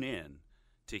 tune in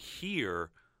to hear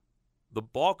the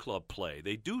ball club play.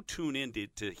 They do tune in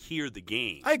to hear the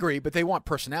game. I agree, but they want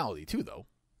personality too, though.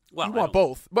 Well, you want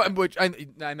both. But which I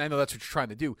know that's what you're trying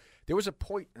to do. There was a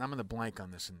point, and I'm going to blank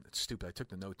on this, and it's stupid. I took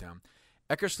the note down.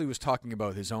 Eckersley was talking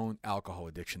about his own alcohol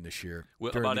addiction this year.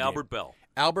 About Albert Bell.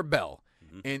 Albert Bell.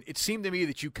 And it seemed to me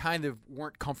that you kind of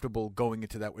weren't comfortable going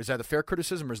into that. Is that a fair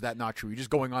criticism, or is that not true? You're just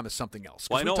going on to something else.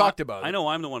 Well, we talked about it. I know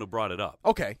I'm the one who brought it up.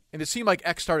 Okay. And it seemed like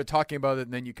X started talking about it,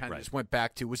 and then you kind of just went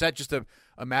back to, was that just a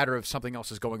matter of something else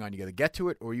is going on, you got to get to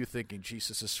it, or were you thinking, geez,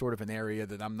 this is sort of an area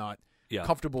that I'm not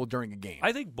comfortable during a game?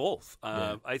 I think both.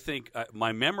 I think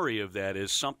my memory of that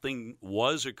is something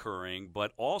was occurring,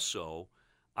 but also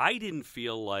I didn't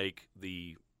feel like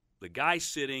the guy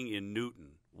sitting in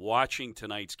Newton watching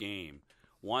tonight's game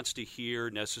wants to hear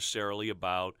necessarily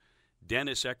about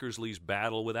Dennis Eckersley's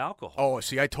battle with alcohol. Oh,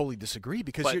 see, I totally disagree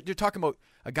because you're talking about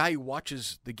a guy who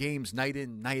watches the games night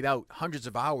in, night out, hundreds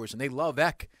of hours, and they love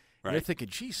Eck. And they're thinking,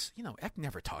 geez, Eck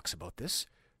never talks about this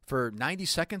for 90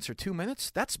 seconds or 2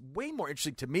 minutes. That's way more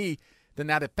interesting to me than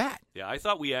that at bat. Yeah, I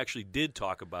thought we actually did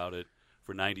talk about it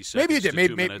for 90 seconds. Maybe you did.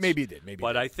 Maybe you did.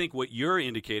 But I think what you're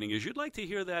indicating is you'd like to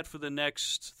hear that for the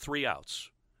next 3 outs.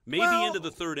 Maybe into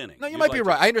the third inning. No, you might be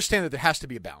right. I understand that there has to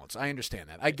be a balance. I understand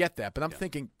that. I get that. But I'm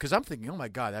thinking, oh, my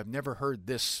God, I've never heard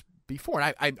this before.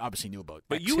 And I obviously knew about it.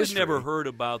 But you had never heard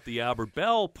about the Albert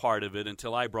Bell part of it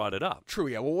until I brought it up. True,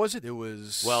 yeah. What was it? It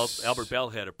was... Well, Albert Bell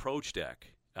had approached Eck.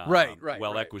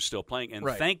 While Eck was still playing, and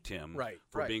thanked him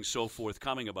for being so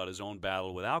forthcoming about his own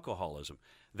battle with alcoholism.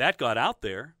 That got out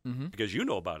there because you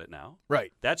know about it now.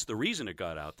 Right. That's the reason it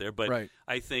got out there. But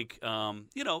I think,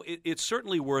 it's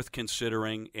certainly worth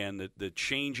considering, and the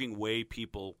changing way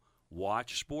people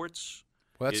watch sports.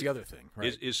 Well, that's the other thing,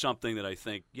 right? Is something that I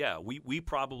think, we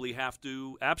probably have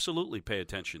to absolutely pay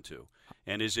attention to.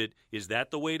 And is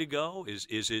that the way to go? Is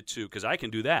it to, because I can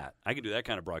do that. I can do that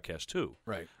kind of broadcast too.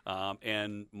 Right.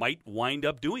 And might wind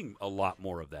up doing a lot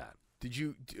more of that.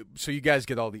 So you guys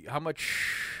get how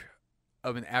much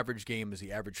of an average game does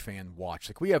the average fan watch?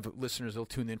 Like, we have listeners, they'll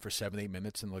tune in for 7-8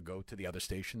 minutes and they'll go to the other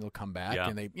station, they'll come back,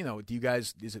 and they, do you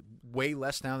guys, is it way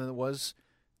less now than it was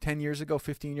 10 years ago,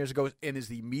 15 years ago? And is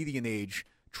the median age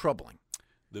troubling?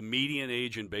 the median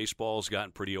age in baseball has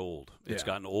gotten pretty old. It's Yeah.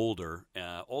 gotten older.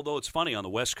 Although it's funny, on the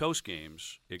West Coast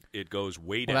games, it goes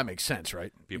way down. Well, that makes sense,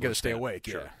 right? You got to stay awake.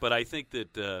 Sure. Yeah. But I think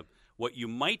that what you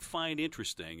might find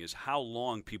interesting is how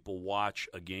long people watch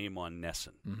a game on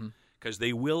NESN. Because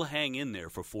they will hang in there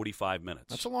for 45 minutes.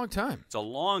 That's a long time. It's a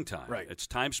long time. Right. It's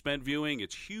time spent viewing.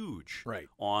 It's huge. Right.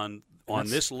 On And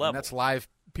this level. And that's live.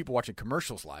 People watching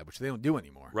commercials live, which they don't do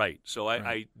anymore. Right. So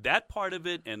I that part of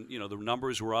it, and the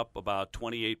numbers were up about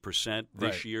 28%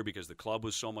 this Right. year because the club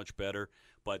was so much better.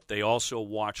 But they also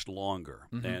watched longer,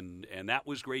 and that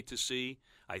was great to see.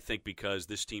 I think because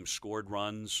this team scored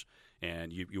runs,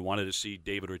 and you wanted to see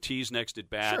David Ortiz next at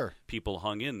bat. Sure. People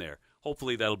hung in there.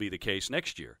 Hopefully that'll be the case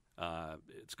next year.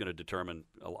 It's going to determine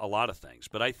a lot of things.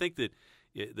 But I think that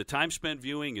the time spent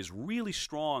viewing is really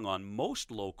strong on most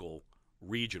local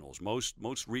regionals,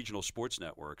 most regional sports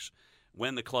networks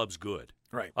when the club's good.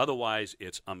 Right. Otherwise,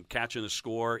 I'm catching the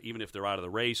score. Even if they're out of the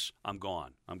race, I'm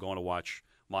gone. I'm going to watch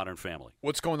Modern Family.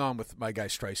 What's going on with my guy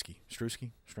Strysky?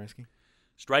 Strysky,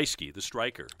 the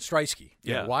striker. Strysky.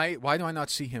 Yeah. Why do I not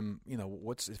see him?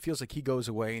 It feels like he goes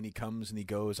away and he comes and he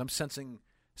goes. I'm sensing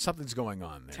something's going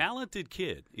on there. Talented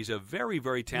kid. He's a very,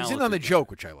 very talented He's in on the kid. joke,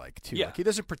 which I like, too. Yeah. Like, he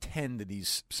doesn't pretend that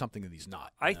he's something that he's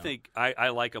not. I think I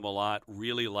like him a lot,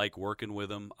 really like working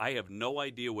with him. I have no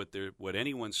idea what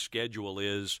anyone's schedule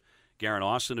is. Garen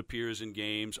Austin appears in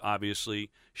games,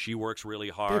 obviously. She works really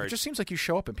hard. Dave, it just seems like you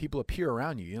show up and people appear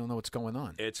around you. You don't know what's going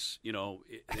on. It's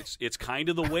it's kind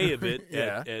of the way of it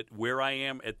Yeah. at where I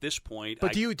am at this point.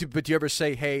 But do you ever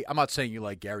say, hey, I'm not saying you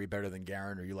like Gary better than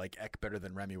Garen or you like Eck better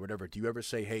than Remy or whatever. Do you ever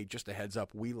say, hey, just a heads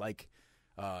up, we like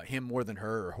him more than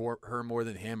her or her more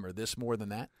than him or this more than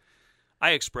that?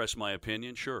 I express my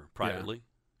opinion, sure, privately.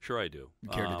 Sure I do. You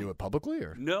care to do it publicly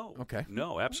or No. Okay.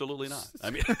 No, absolutely not. I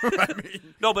mean, I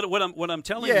mean, no, but what I'm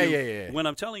telling Yeah, you yeah. when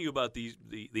I'm telling you about the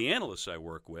analysts I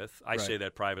work with, I Right. say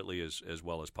that privately as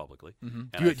well as publicly. do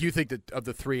And you think that of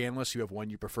the three analysts, you have one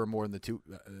you prefer more than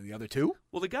the other two?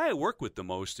 Well, the guy I work with the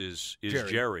most is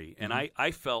Jerry. And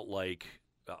I felt like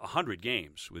 100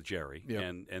 games with Jerry,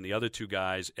 Yep. and the other two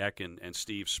guys, Eck and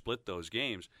Steve, split those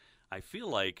games. I feel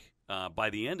like by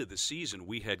the end of the season,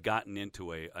 we had gotten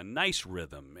into a nice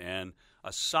rhythm and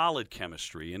a solid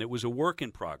chemistry, and it was a work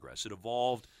in progress. It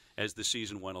evolved as the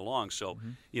season went along. So,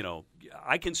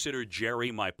 I consider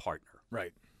Jerry my partner.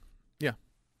 Right. Yeah.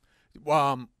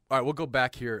 All right, we'll go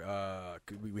back here.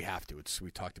 We have to. We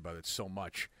talked about it so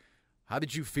much. How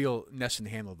did you feel NESN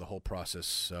handled the whole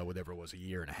process, whatever it was, a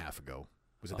year and a half ago?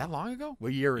 Was it that long ago? A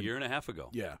year and a half ago.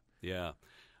 Yeah. Yeah.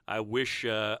 I wish,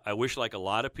 like a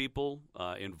lot of people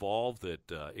involved,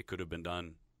 that it could have been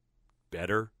done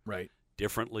better, Right.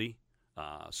 differently,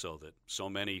 so that so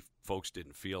many folks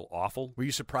didn't feel awful. Were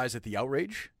you surprised at the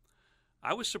outrage?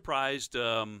 I was surprised,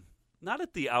 not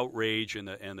at the outrage and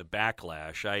the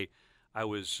backlash. I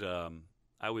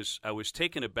was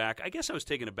taken aback. I guess I was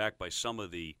taken aback by some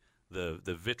of the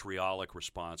vitriolic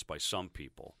response by some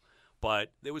people,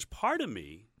 but there was part of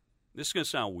me. This is going to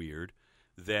sound weird.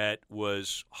 That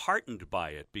was heartened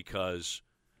by it because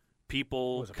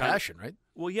people It was a passion, right?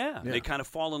 Well, yeah, they kind of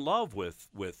fall in love with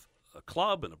a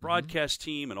club and a broadcast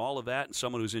team and all of that, and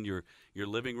someone who's in your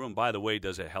living room, by the way,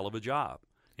 does a hell of a job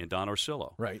in Don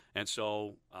Orsillo. Right. And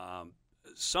so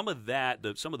some of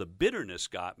the bitterness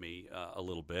got me a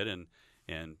little bit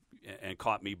and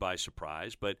caught me by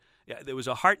surprise. But yeah, there was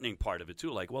a heartening part of it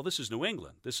too. Like, well, this is New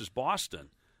England, this is Boston,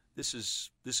 this is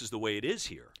the way it is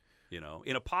here.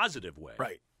 In a positive way.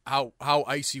 Right. How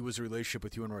icy was the relationship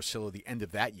with you and Orsillo at the end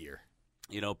of that year?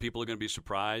 People are going to be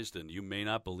surprised, and you may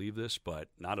not believe this, but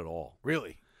not at all.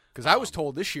 Really? Because I was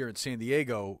told this year in San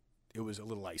Diego it was a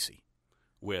little icy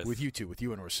With you two, with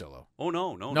you and Orsillo. Oh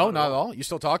no, not at all. You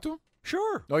still talk to him?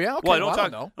 Sure. Oh yeah. Okay. Well, I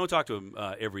don't know. don't talk to him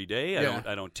every day. Yeah.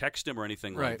 I don't text him or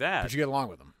anything Right. like that. But you get along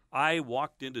with him. I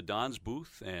walked into Don's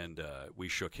booth and we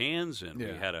shook hands and we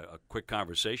had a quick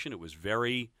conversation. It was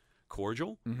very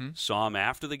cordial. Mm-hmm. Saw him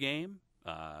after the game.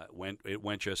 It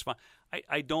went just fine.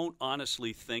 I don't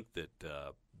honestly think that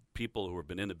people who have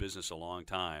been in the business a long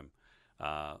time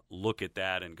look at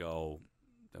that and go,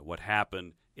 what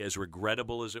happened, as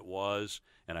regrettable as it was,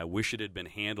 and I wish it had been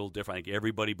handled different. I think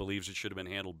everybody believes it should have been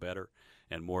handled better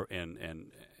and more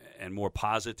and more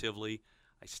positively.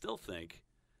 I still think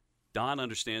Don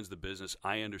understands the business.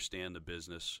 I understand the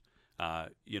business.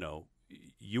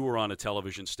 You were on a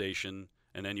television station,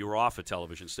 and then you were off a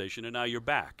television station, and now you're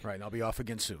back. Right, and I'll be off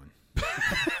again soon.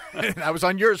 I was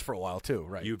on yours for a while too,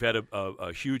 right? You've had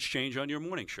a huge change on your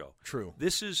morning show. True.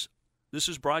 This is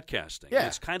broadcasting. Yeah.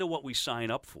 It's kind of what we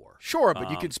sign up for. Sure, but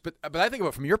you can. But I think about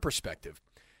it from your perspective.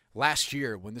 Last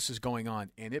year, when this is going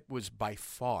on, and it was by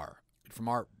far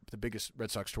the biggest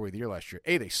Red Sox story of the year last year.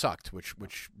 They sucked, which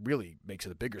really makes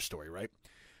it a bigger story, right?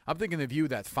 I'm thinking of you,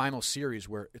 that final series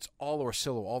where it's all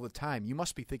Orsillo all the time. You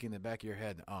must be thinking in the back of your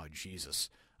head, oh, Jesus,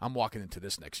 I'm walking into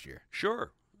this next year.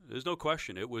 Sure. There's no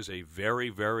question. It was a very,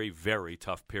 very, very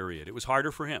tough period. It was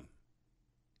harder for him.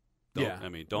 Don't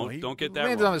get that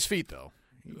landed wrong. on his feet, though.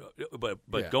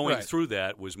 But going through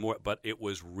that was more. But it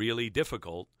was really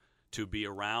difficult to be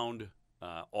around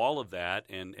all of that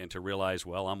and to realize,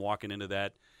 well, I'm walking into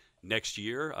that next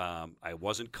year. I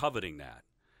wasn't coveting that.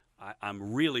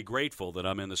 I'm really grateful that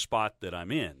I'm in the spot that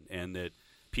I'm in and that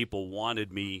people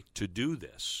wanted me to do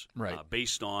this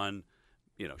based on,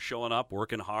 showing up,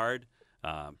 working hard,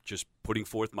 just putting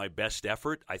forth my best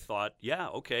effort. I thought, yeah,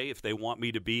 okay, if they want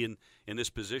me to be in this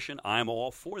position, I'm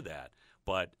all for that.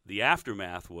 But the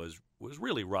aftermath was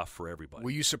really rough for everybody.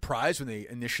 Were you surprised when they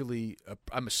initially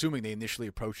I'm assuming they initially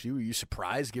approached you. Were you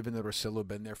surprised, given that Orsillo had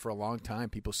been there for a long time?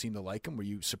 People seem to like him. Were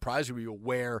you surprised, or were you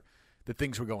aware that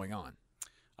things were going on?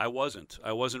 I wasn't.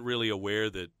 I wasn't really aware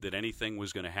that anything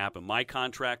was going to happen. My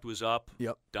contract was up.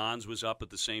 Yep. Don's was up at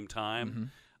the same time. Mm-hmm.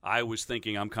 I was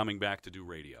thinking I'm coming back to do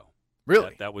radio.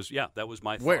 Really? That was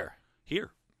my thought. Where?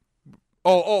 Here.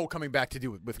 Oh, coming back to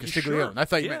do it with Castiglione. Sure. I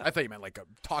thought you meant like a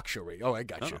talk show radio. Oh, I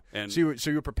got you. And so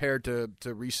you were prepared to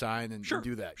re-sign and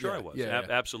do that. Sure, I was.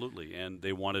 Absolutely. And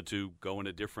they wanted to go in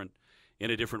a different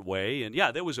way. And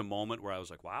there was a moment where I was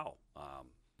like, wow,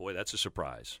 boy, that's a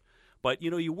surprise. But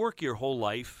you work your whole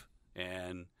life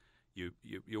and you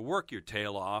work your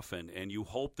tail off and you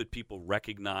hope that people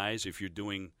recognize if you're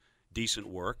doing decent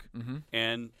work. Mm-hmm.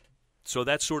 And so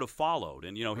that sort of followed.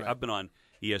 And I've been on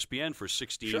ESPN for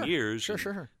 16 years.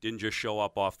 Sure. Didn't just show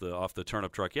up off the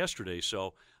turnip truck yesterday.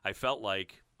 So I felt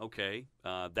like, okay,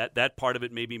 that part of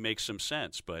it maybe makes some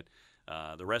sense, but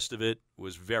the rest of it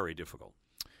was very difficult.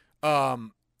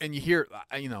 And you hear,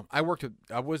 I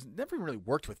was never really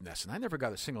worked with NESN. I never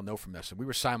got a single no from NESN. We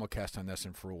were simulcast on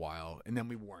NESN for a while, and then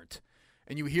we weren't.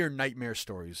 And you hear nightmare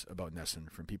stories about NESN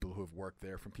from people who have worked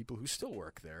there, from people who still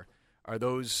work there. Are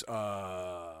those?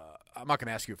 I'm not going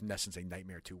to ask you if NESN's a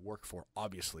nightmare to work for,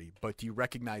 obviously, but do you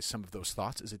recognize some of those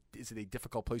thoughts? Is it a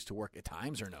difficult place to work at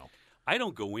times, or no? I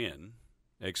don't go in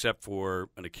except for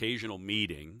an occasional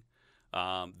meeting.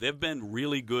 They've been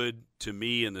really good to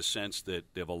me in the sense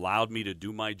that they've allowed me to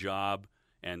do my job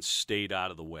and stayed out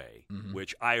of the way,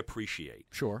 which I appreciate.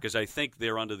 Sure. Because I think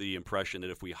they're under the impression that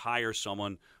if we hire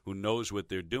someone who knows what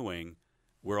they're doing,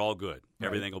 we're all good. Right.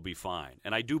 Everything will be fine.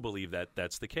 And I do believe that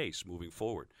that's the case moving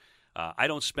forward. I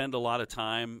don't spend a lot of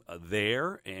time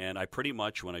there, and I pretty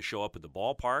much, when I show up at the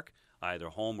ballpark, either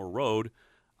home or road,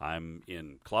 I'm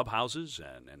in clubhouses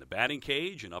and the batting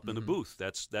cage and up in the booth.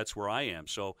 That's where I am.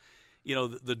 So,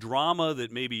 the drama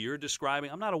that maybe you're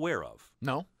describing, I'm not aware of.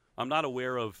 No? I'm not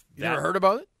aware of that. You never heard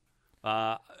about it?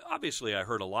 Obviously, I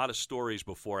heard a lot of stories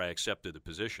before I accepted the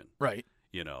position. Right.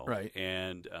 Right.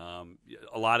 And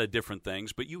a lot of different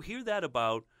things. But you hear that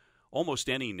about almost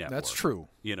any network. That's true.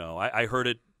 I heard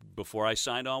it before I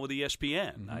signed on with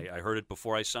ESPN. I heard it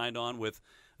before I signed on with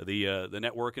the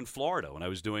network in Florida when I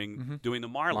was doing the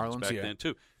Marlins back then,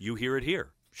 too. You hear it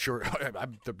here. Sure.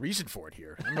 I'm the reason for it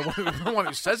here. I'm the one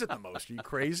who says it the most. Are you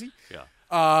crazy?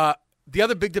 Yeah. The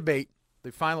other big debate,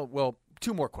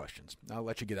 two more questions. I'll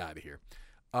let you get out of here.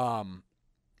 I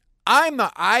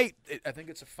think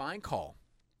it's a fine call.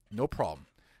 No problem.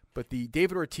 But the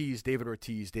David Ortiz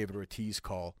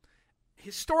call,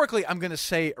 historically, I'm going to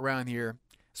say around here,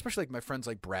 especially like my friends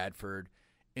like Bradford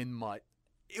and Mutt,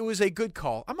 it was a good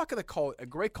call. I'm not going to call it a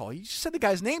great call. You just said the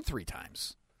guy's name 3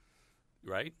 times.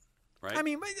 Right. I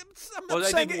mean,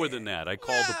 I think more than that. I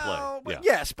called the play.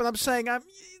 Yes, but I'm saying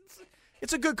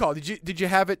it's a good call. Did you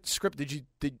have it scripted?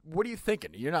 What are you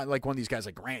thinking? You're not like one of these guys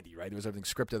like Grandy, right? Was everything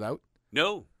scripted out?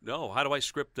 No. How do I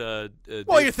script?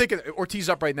 You're thinking Ortiz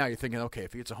up right now. You're thinking, okay,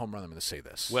 if he gets a home run, I'm going to say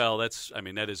this. Well, that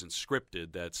isn't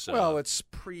scripted. That's it's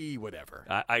pre-whatever.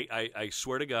 I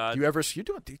swear to God. You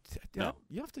do it? No.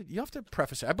 You have to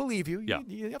preface it. I believe you. Yeah.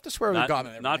 You have to swear to God on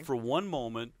everything. Not for one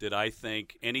moment did I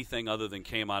think anything other than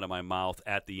came out of my mouth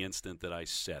at the instant that I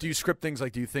said it. Do you script things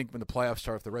like, do you think when the playoffs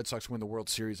start, if the Red Sox win the World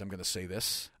Series, I'm going to say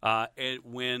this? And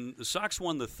when the Sox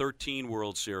won the 13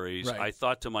 World Series, right. I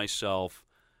thought to myself,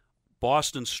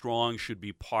 Boston Strong should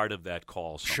be part of that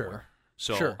call somewhere.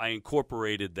 Sure. I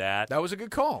incorporated that. That was a good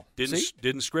call.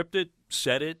 Didn't script it,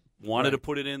 said it, wanted to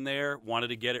put it in there, wanted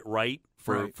to get it right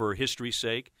for history's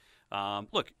sake.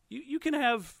 Look, you can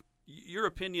have your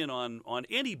opinion on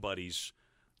anybody's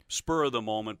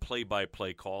spur-of-the-moment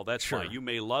play-by-play call. That's fine. You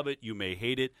may love it. You may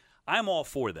hate it. I'm all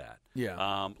for that.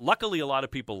 Yeah. Luckily, a lot of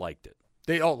people liked it.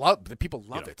 The people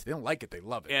love it. They don't like it. They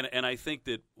love it. And I think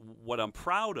that what I'm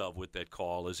proud of with that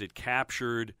call is it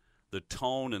captured the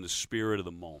tone and the spirit of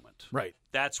the moment. Right.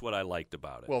 That's what I liked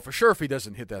about it. Well, for sure, if he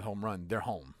doesn't hit that home run, they're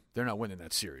home. They're not winning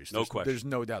that series. No question. There's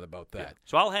no doubt about that. Yeah.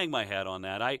 So I'll hang my hat on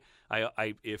that.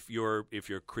 If your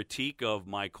critique of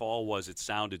my call was it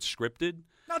sounded scripted,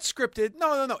 not scripted.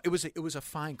 No. It was a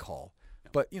fine call.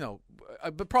 But,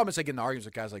 the problem is I get in arguments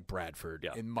with guys like Bradford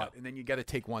and Mutt, and then you got to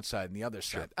take one side and the other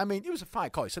side. Sure. I mean, it was a fine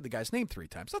call. He said the guy's name 3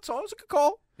 times. That's all. It was a good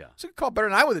call. Yeah. It was a good call. Better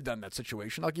than I would have done in that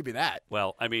situation. I'll give you that.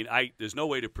 Well, I mean, there's no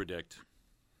way to predict.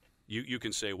 You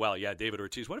can say, well, yeah, David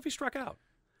Ortiz, what if he struck out?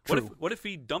 True. What if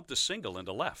he dumped a single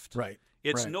into left? Right.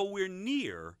 It's nowhere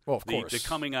near the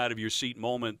coming out of your seat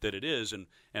moment that it is.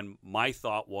 And my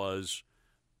thought was,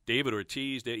 David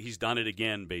Ortiz, he's done it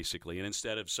again, basically. And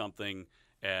instead of something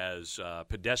as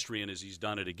pedestrian as he's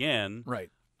done it again, right,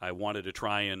 I wanted to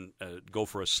try and go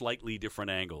for a slightly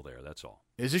different angle there. That's all.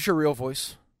 Is this your real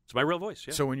voice? It's my real voice,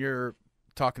 yeah. So when you're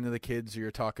talking to the kids or you're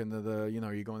talking to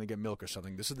you're going to get milk or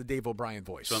something, this is the Dave O'Brien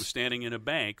voice. So I'm standing in a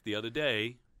bank the other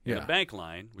day in a bank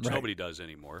line, which nobody does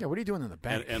anymore. Yeah, what are you doing in the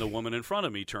bank? And a woman in front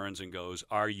of me turns and goes,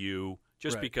 "Are you?"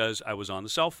 Just because I was on the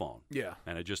cell phone. Yeah.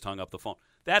 And I just hung up the phone.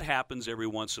 That happens every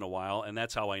once in a while, and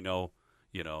that's how I know,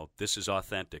 this is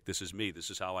authentic. This is me. This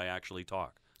is how I actually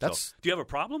talk. Do you have a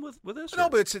problem with this? No,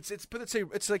 but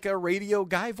it's like a radio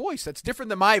guy voice. That's different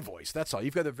than my voice. That's all.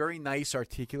 You've got a very nice,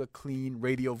 articulate, clean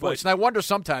radio voice. And I wonder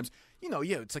sometimes,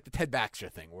 it's like the Ted Baxter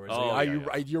thing, where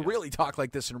it's you really talk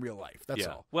like this in real life. That's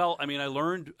all. Well, I mean, I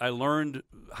learned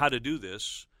how to do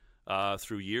this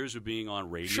through years of being on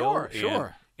radio.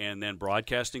 Sure. And then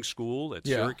broadcasting school at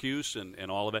Syracuse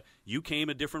and all of it. You came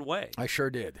a different way. I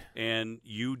sure did. And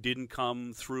you didn't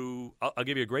come through. I'll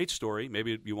give you a great story.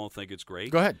 Maybe you won't think it's great.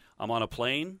 Go ahead. I'm on a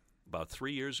plane about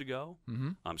 3 years ago. Mm-hmm.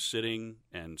 I'm sitting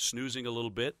and snoozing a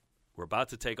little bit. We're about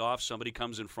to take off. Somebody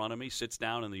comes in front of me, sits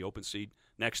down in the open seat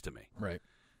next to me. Right.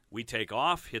 We take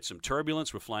off, hit some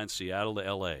turbulence. We're flying Seattle to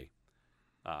L.A.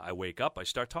 I wake up. I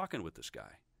start talking with this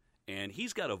guy. And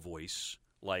he's got a voice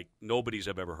like nobody's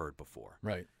I've ever heard before.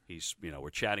 Right. He's, we're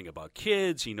chatting about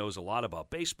kids. He knows a lot about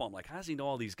baseball. I'm like, how does he know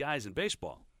all these guys in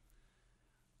baseball?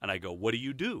 And I go, what do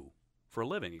you do for a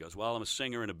living? He goes, well, I'm a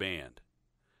singer in a band.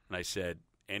 And I said,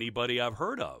 anybody I've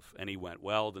heard of? And he went,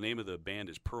 well, the name of the band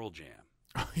is Pearl Jam.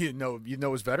 You know it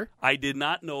was Vedder? I did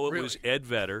not know it Really? was Ed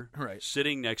Vedder Right.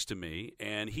 sitting next to me.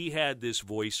 And he had this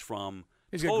voice from...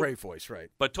 He's got a great voice, right?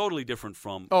 But totally different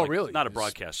from. Really? Not a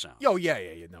broadcast sound. Oh yeah.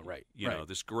 No, right. You know,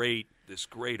 this great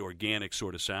organic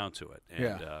sort of sound to it.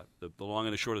 And the long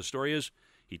and the short of the story is,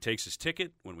 he takes his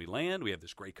ticket when we land. We have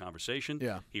this great conversation.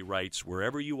 Yeah. He writes,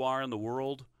 wherever you are in the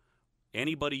world,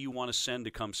 anybody you want to send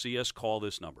to come see us, call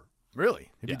this number.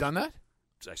 Really? Have you done that?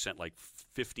 I sent like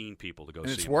 15 people to go and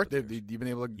see it's him. worked? You've been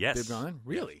able to? Yes. They've gone in?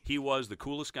 Really? He was the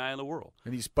coolest guy in the world.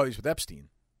 And he's buddies with Epstein.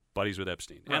 Buddies with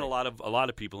Epstein, right. and a lot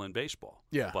of people in baseball.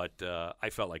 Yeah. But I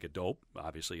felt like a dope,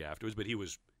 obviously, afterwards. But he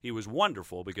was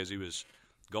wonderful because he was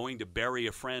going to bury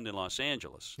a friend in Los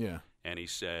Angeles. Yeah. And he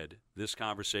said, this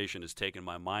conversation has taken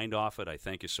my mind off it. I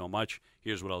thank you so much.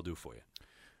 Here's what I'll do for you.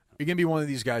 You're going to be one of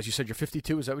these guys. You said you're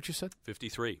 52. Is that what you said?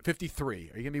 53. 53. Are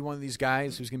you going to be one of these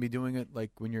guys who's going to be doing it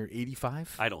like when you're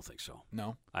 85? I don't think so.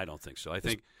 No? I don't think so. I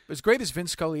think as great as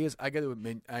Vince Scully is, I got to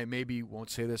admit, I maybe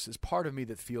won't say this, is part of me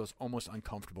that feels almost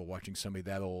uncomfortable watching somebody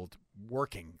that old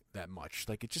working that much.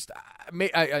 Like it just,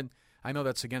 I know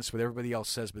that's against what everybody else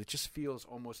says, but it just feels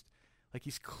almost like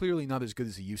he's clearly not as good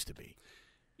as he used to be.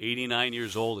 89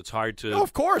 years old. It's hard to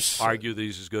of course. argue that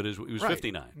he's as good as he was. Right.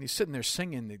 59. And he's sitting there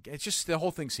singing. It's just the whole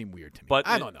thing seemed weird to me. But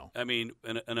I don't know. I mean,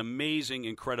 an amazing,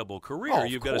 incredible career. Oh,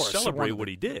 You've got to celebrate what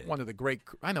he did. One of the great.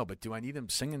 I know, but do I need him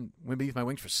singing "Wind Beneath My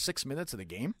Wings" for 6 minutes of the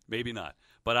game? Maybe not.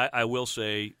 But I will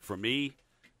say, for me,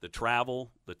 the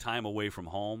travel, the time away from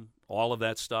home, all of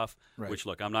that stuff. Right. Which,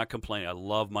 look, I'm not complaining. I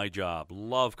love my job.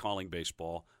 Love calling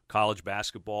baseball, college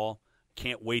basketball.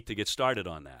 Can't wait to get started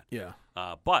on that. Yeah.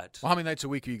 But how many nights a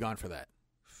week are you gone for that?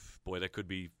 Boy, that could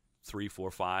be 3, 4,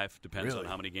 5. Depends on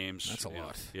how many games. That's a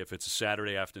lot. If it's a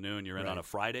Saturday afternoon, you're in on a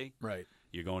Friday. Right.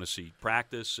 You're going to see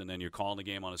practice, and then you're calling the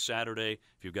game on a Saturday.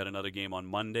 If you've got another game on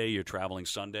Monday, you're traveling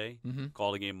Sunday. Mm-hmm.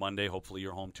 Call the game Monday. Hopefully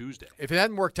you're home Tuesday. If it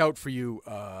hadn't worked out for you,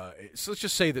 so let's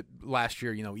just say that last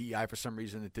year, EI for some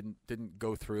reason it didn't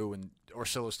go through, and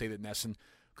Orsillo stayed at Nesson.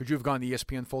 Could you have gone to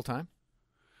ESPN full time?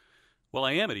 Well,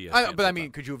 I am at ESPN. But I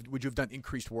mean, would you have done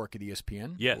increased work at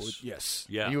ESPN? Yes. Yes.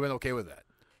 Yeah. And you been okay with that?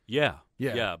 Yeah.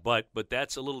 Yeah. But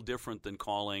that's a little different than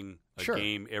calling a Sure.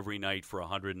 game every night for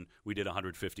 100. And we did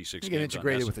 156 You games. get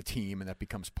integrated on with a team, and that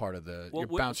becomes part of the. Well,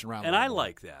 you're bouncing around. And a I little more.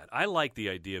 like that. I like the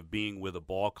idea of being with a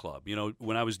ball club. You know,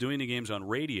 when I was doing the games on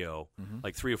radio,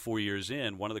 like 3 or 4 years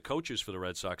in, one of the coaches for the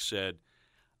Red Sox said,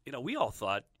 you know, we all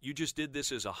thought you just did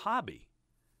this as a hobby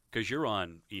because you're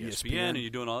on ESPN and you're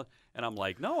doing all. And I'm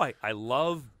like, no, I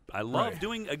love Right.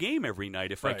 doing a game every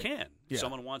night if I Right. can. Yeah.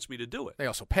 Someone wants me to do it. They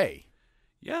also pay.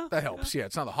 Yeah, That helps. Yeah,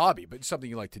 it's not a hobby, but it's something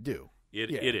you like to do. It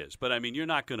Yeah. is. But I mean, I'm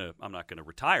not gonna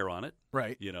retire on it.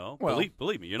 Right. You know, Well,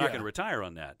 believe me, you're not yeah. going to retire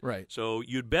on that. Right. So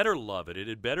you'd better love it.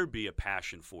 It'd better be a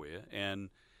passion for you. And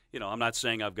you know, I'm not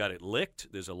saying I've got it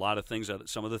licked. There's a lot of things.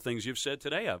 Some of the things you've said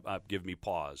today have given me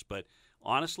pause. But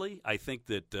honestly, I think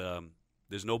that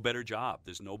there's no better job.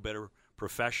 There's no better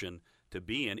profession to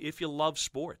be in if you love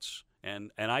sports.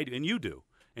 And you do.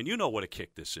 And you know what a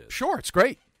kick this is. Sure, it's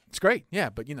great. It's great. Yeah,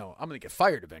 but you know, I'm going to get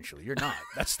fired eventually. You're not.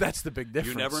 That's the big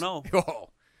difference. You never know. Oh,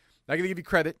 not going to give you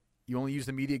credit. You only used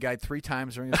the media guide 3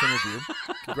 times during this interview.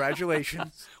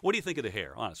 Congratulations. What do you think of the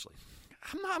hair, honestly?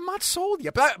 I'm not sold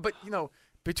yet. But you know,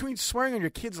 between swearing on your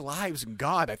kids' lives and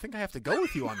God, I think I have to go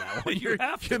with you on that one. You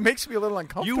have to. It makes me a little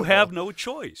uncomfortable. You have no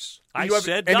choice. I You have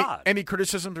said any, God. Any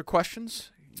criticisms or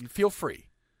questions? You feel free.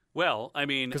 Well, I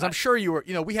mean, Because I'm sure you were,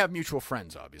 you know, we have mutual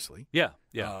friends, obviously. Yeah.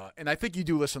 And I think you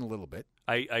do listen a little bit.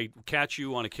 I catch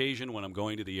you on occasion when I'm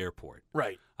going to the airport.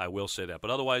 Right. I will say that.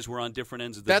 But otherwise, we're on different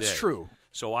ends of the day. That's true.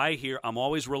 So I'm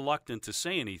always reluctant to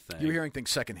say anything. You're hearing things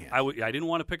secondhand. I didn't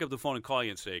want to pick up the phone and call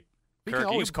you and say, You can Kirk, you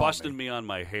always call busted me. me on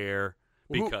my hair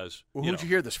Well, because, who'd you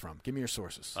hear this from? Give me your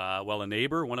sources. well, a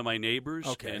neighbor, one of my neighbors.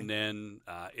 Okay. And then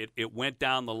it went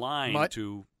down the line Mutt?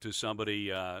 to somebody.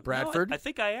 Bradford? No, I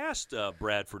think I asked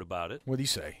Bradford about it. What did he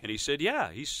say? And he said,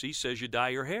 yeah, he says you dye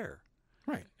your hair.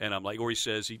 Right. And I'm like, or he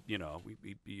says, you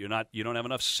don't have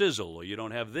enough sizzle, or you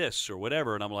don't have this, or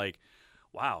whatever. And I'm like,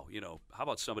 wow, how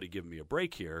about somebody giving me a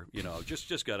break here?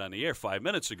 Just got on the air 5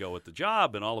 minutes ago at the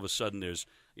job, and all of a sudden there's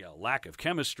lack of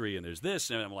chemistry, and there's this,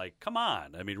 and I'm like, come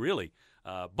on, I mean, really.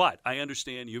 But I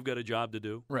understand you've got a job to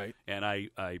do, Right. and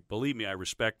I believe me, I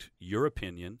respect your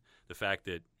opinion. The fact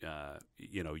that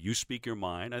you speak your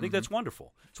mind, I think that's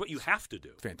wonderful. It's what you have to do.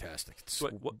 Fantastic. It's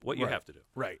what you have to do.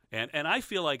 Right. And I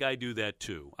feel like I do that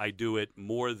too. I do it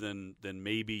more than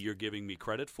maybe you're giving me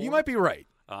credit for. You might be right.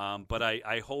 But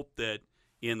I hope that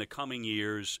in the coming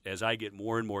years, as I get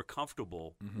more and more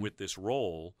comfortable with this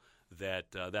role,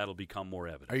 that'll become more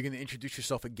evident. Are you going to introduce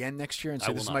yourself again next year and I say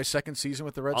will this is not. my second season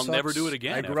with the Red I'll Sox? never do it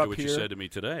again I grew after up what here. you said to me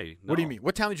today. What do you No. mean?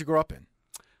 What town did you grow up in?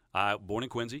 Born in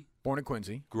Quincy. Born in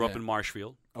Quincy. Grew up Yeah. in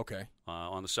Marshfield Okay.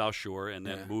 on the South Shore, and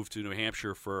then Yeah. moved to New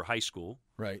Hampshire for high school,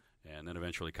 Right. and then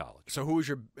eventually college. So who was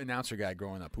your announcer guy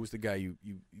growing up? Who was the guy you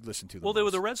listened to the Well, they were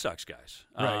most? the Red Sox guys,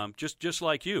 Right. just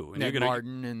like you. And Ned you're gonna-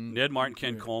 Martin and Ned Martin,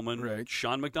 Ken Coleman, Right.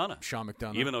 Sean McDonough. Sean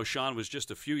McDonough. Even though Sean was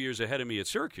just a few years ahead of me at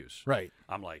Syracuse, Right.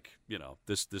 I'm like,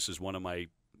 this is one of my.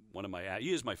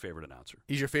 He is my favorite announcer,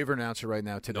 He's your favorite announcer right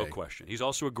now today. no question. He's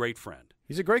also a great friend,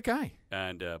 He's a great guy.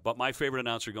 and but my favorite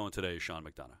announcer going today is Sean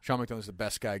McDonough. Sean McDonough's the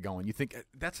best guy going. You think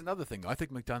that's another thing, though. I think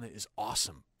McDonough is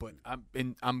awesome, but I'm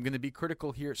going to be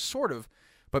critical here, sort of,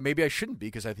 but maybe I shouldn't be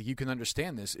because I think you can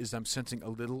understand this. Is I'm sensing a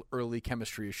little early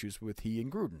chemistry issues with he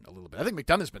and Gruden a little bit. I think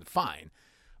McDonough's been fine.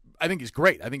 I think he's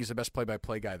great. I think he's the best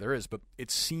play-by-play guy there is, but it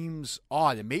seems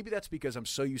odd, and maybe that's because I'm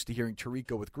so used to hearing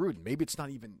Tirico with Gruden. Maybe it's not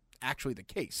even actually the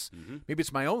case. Maybe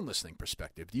it's my own listening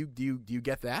perspective. Do you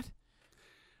get that?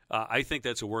 I think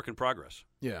that's a work in progress.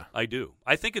 Yeah, I do.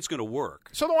 I think it's going to work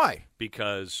so do I.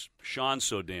 because Sean's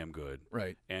so damn good,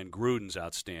 Right. and Gruden's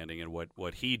outstanding, and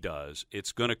what he does,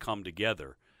 it's going to come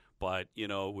together. But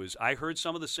I heard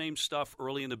some of the same stuff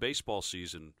early in the baseball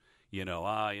season.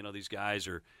 These guys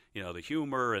are, the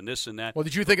humor and this and that. Well,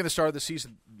 did you think at the start of the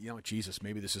season, Jesus,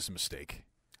 maybe this is a mistake?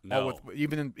 No.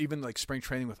 Even like spring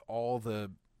training with all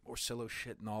the Orsillo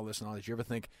shit and all this and all. Did you ever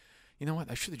think, you know what?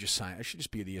 I should have just signed. I should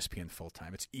just be at ESPN full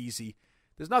time. It's easy.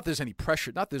 There's any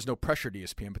pressure. There's no pressure at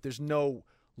ESPN, but there's no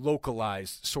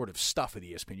localized sort of stuff at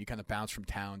ESPN. You kind of bounce from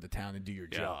town to town and do your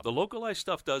job. The localized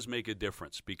stuff does make a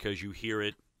difference because you hear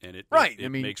it and it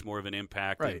makes more of an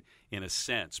impact in a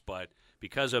sense. But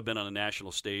because I've been on a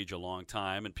national stage a long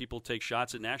time and people take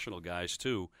shots at national guys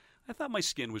too, I thought my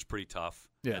skin was pretty tough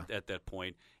at that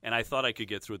point, and I thought I could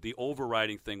get through it. The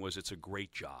overriding thing was it's a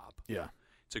great job. Yeah.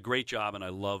 It's a great job, and I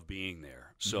love being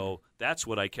there. So that's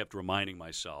what I kept reminding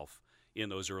myself. in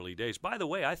those early days. By the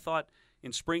way, I thought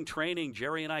in spring training,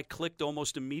 Jerry and I clicked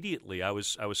almost immediately. I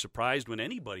was surprised when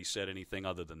anybody said anything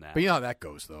other than that. But you know how that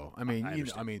goes, though. I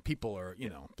mean, people are,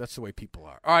 that's the way people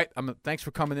are. All right, thanks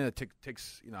for coming in. It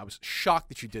takes, I was shocked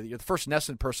that you did it. You're the first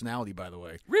NESN personality, by the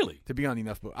way. Really? To be on the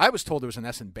Enough. I was told there was a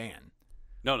NESN ban.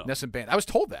 No. NESN ban. I was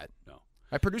told that. No.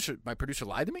 My producer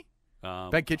lied to me.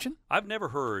 Ben Kitchen. I've never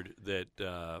heard that.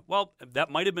 That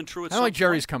might have been true at I don't some like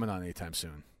Jerry's point, coming on anytime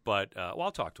soon. But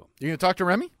I'll talk to him. You going to talk to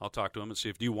Remy? I'll talk to him and see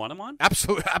if. Do you want him on?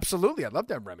 Absolutely. I'd love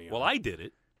to have Remy on. Well, I did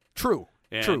it. True.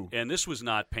 And this was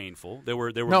not painful. There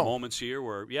were moments here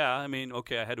where,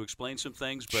 I had to explain some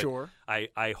things, but sure.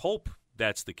 I hope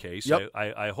that's the case. Yep.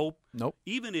 I hope nope.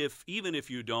 even if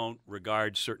you don't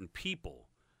regard certain people,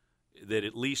 that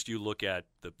at least you look at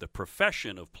the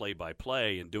profession of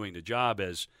play-by-play and doing the job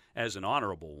as an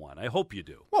honorable one. I hope you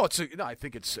do. Well, I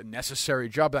think it's a necessary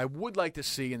job, but I would like to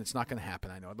see, and it's not going to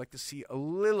happen, I know, I'd like to see a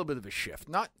little bit of a shift.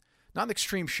 Not an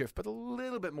extreme shift, but a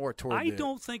little bit more toward I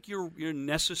don't think you're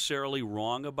necessarily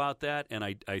wrong about that, and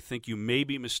I think you may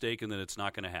be mistaken that it's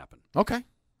not going to happen. Okay.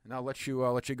 And I'll let you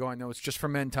go. I know it's just for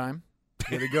men time.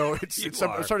 Here we go. I'm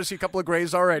starting to see a couple of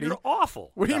grays already. You're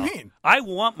awful. What do you mean? I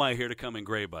want my hair to come in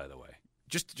gray, by the way.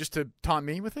 Just to taunt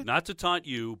me with it? Not to taunt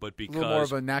you, but because a little more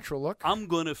of a natural look. I'm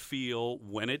going to feel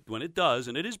when it does,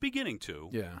 and it is beginning to.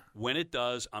 Yeah. When it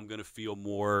does, I'm going to feel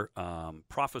more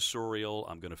professorial.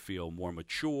 I'm going to feel more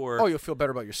mature. Oh, you'll feel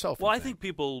better about yourself. Well, I think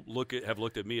people have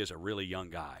looked at me as a really young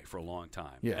guy for a long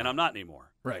time. Yeah. And I'm not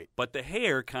anymore. Right. But the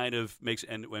hair kind of makes,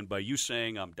 and by you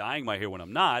saying I'm dyeing my hair when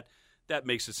I'm not, that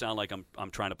makes it sound like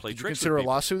I'm trying to play tricks. Did you consider with a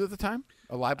lawsuit at the time?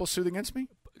 A libel suit against me?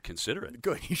 Consider it.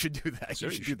 Good. You should do that. You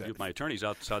should do that. My attorney's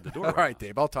outside the door. All right,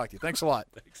 Dave. I'll talk to you. Thanks a lot.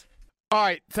 Thanks. All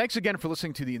right. Thanks again for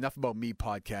listening to the Enough About Me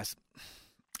podcast.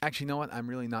 Actually, you know what? I'm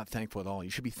really not thankful at all. You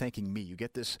should be thanking me. You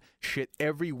get this shit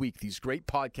every week, these great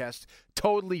podcasts,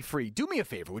 totally free. Do me a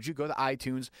favor. Would you go to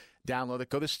iTunes, download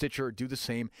it, go to Stitcher, do the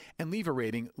same, and leave a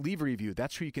rating, leave a review.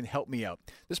 That's where you can help me out.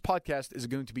 This podcast is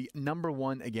going to be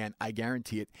 #1 again. I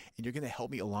guarantee it. And you're going to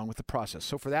help me along with the process.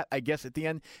 So for that, I guess at the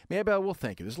end, maybe I will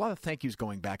thank you. There's a lot of thank yous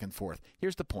going back and forth.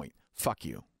 Here's the point. Fuck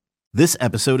you. This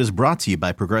episode is brought to you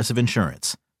by Progressive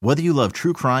Insurance. Whether you love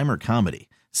true crime or comedy,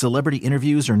 celebrity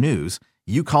interviews or news,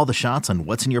 you call the shots on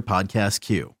what's in your podcast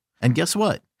queue. And guess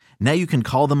what? Now you can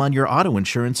call them on your auto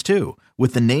insurance too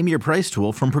with the Name Your Price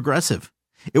tool from Progressive.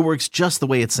 It works just the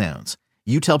way it sounds.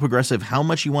 You tell Progressive how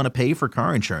much you want to pay for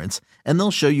car insurance, and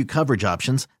they'll show you coverage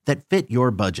options that fit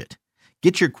your budget.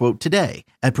 Get your quote today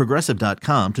at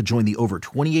Progressive.com to join the over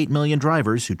 28 million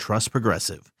drivers who trust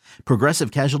Progressive. Progressive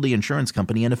Casualty Insurance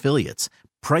Company and Affiliates.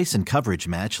 Price and coverage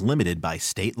match limited by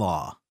state law.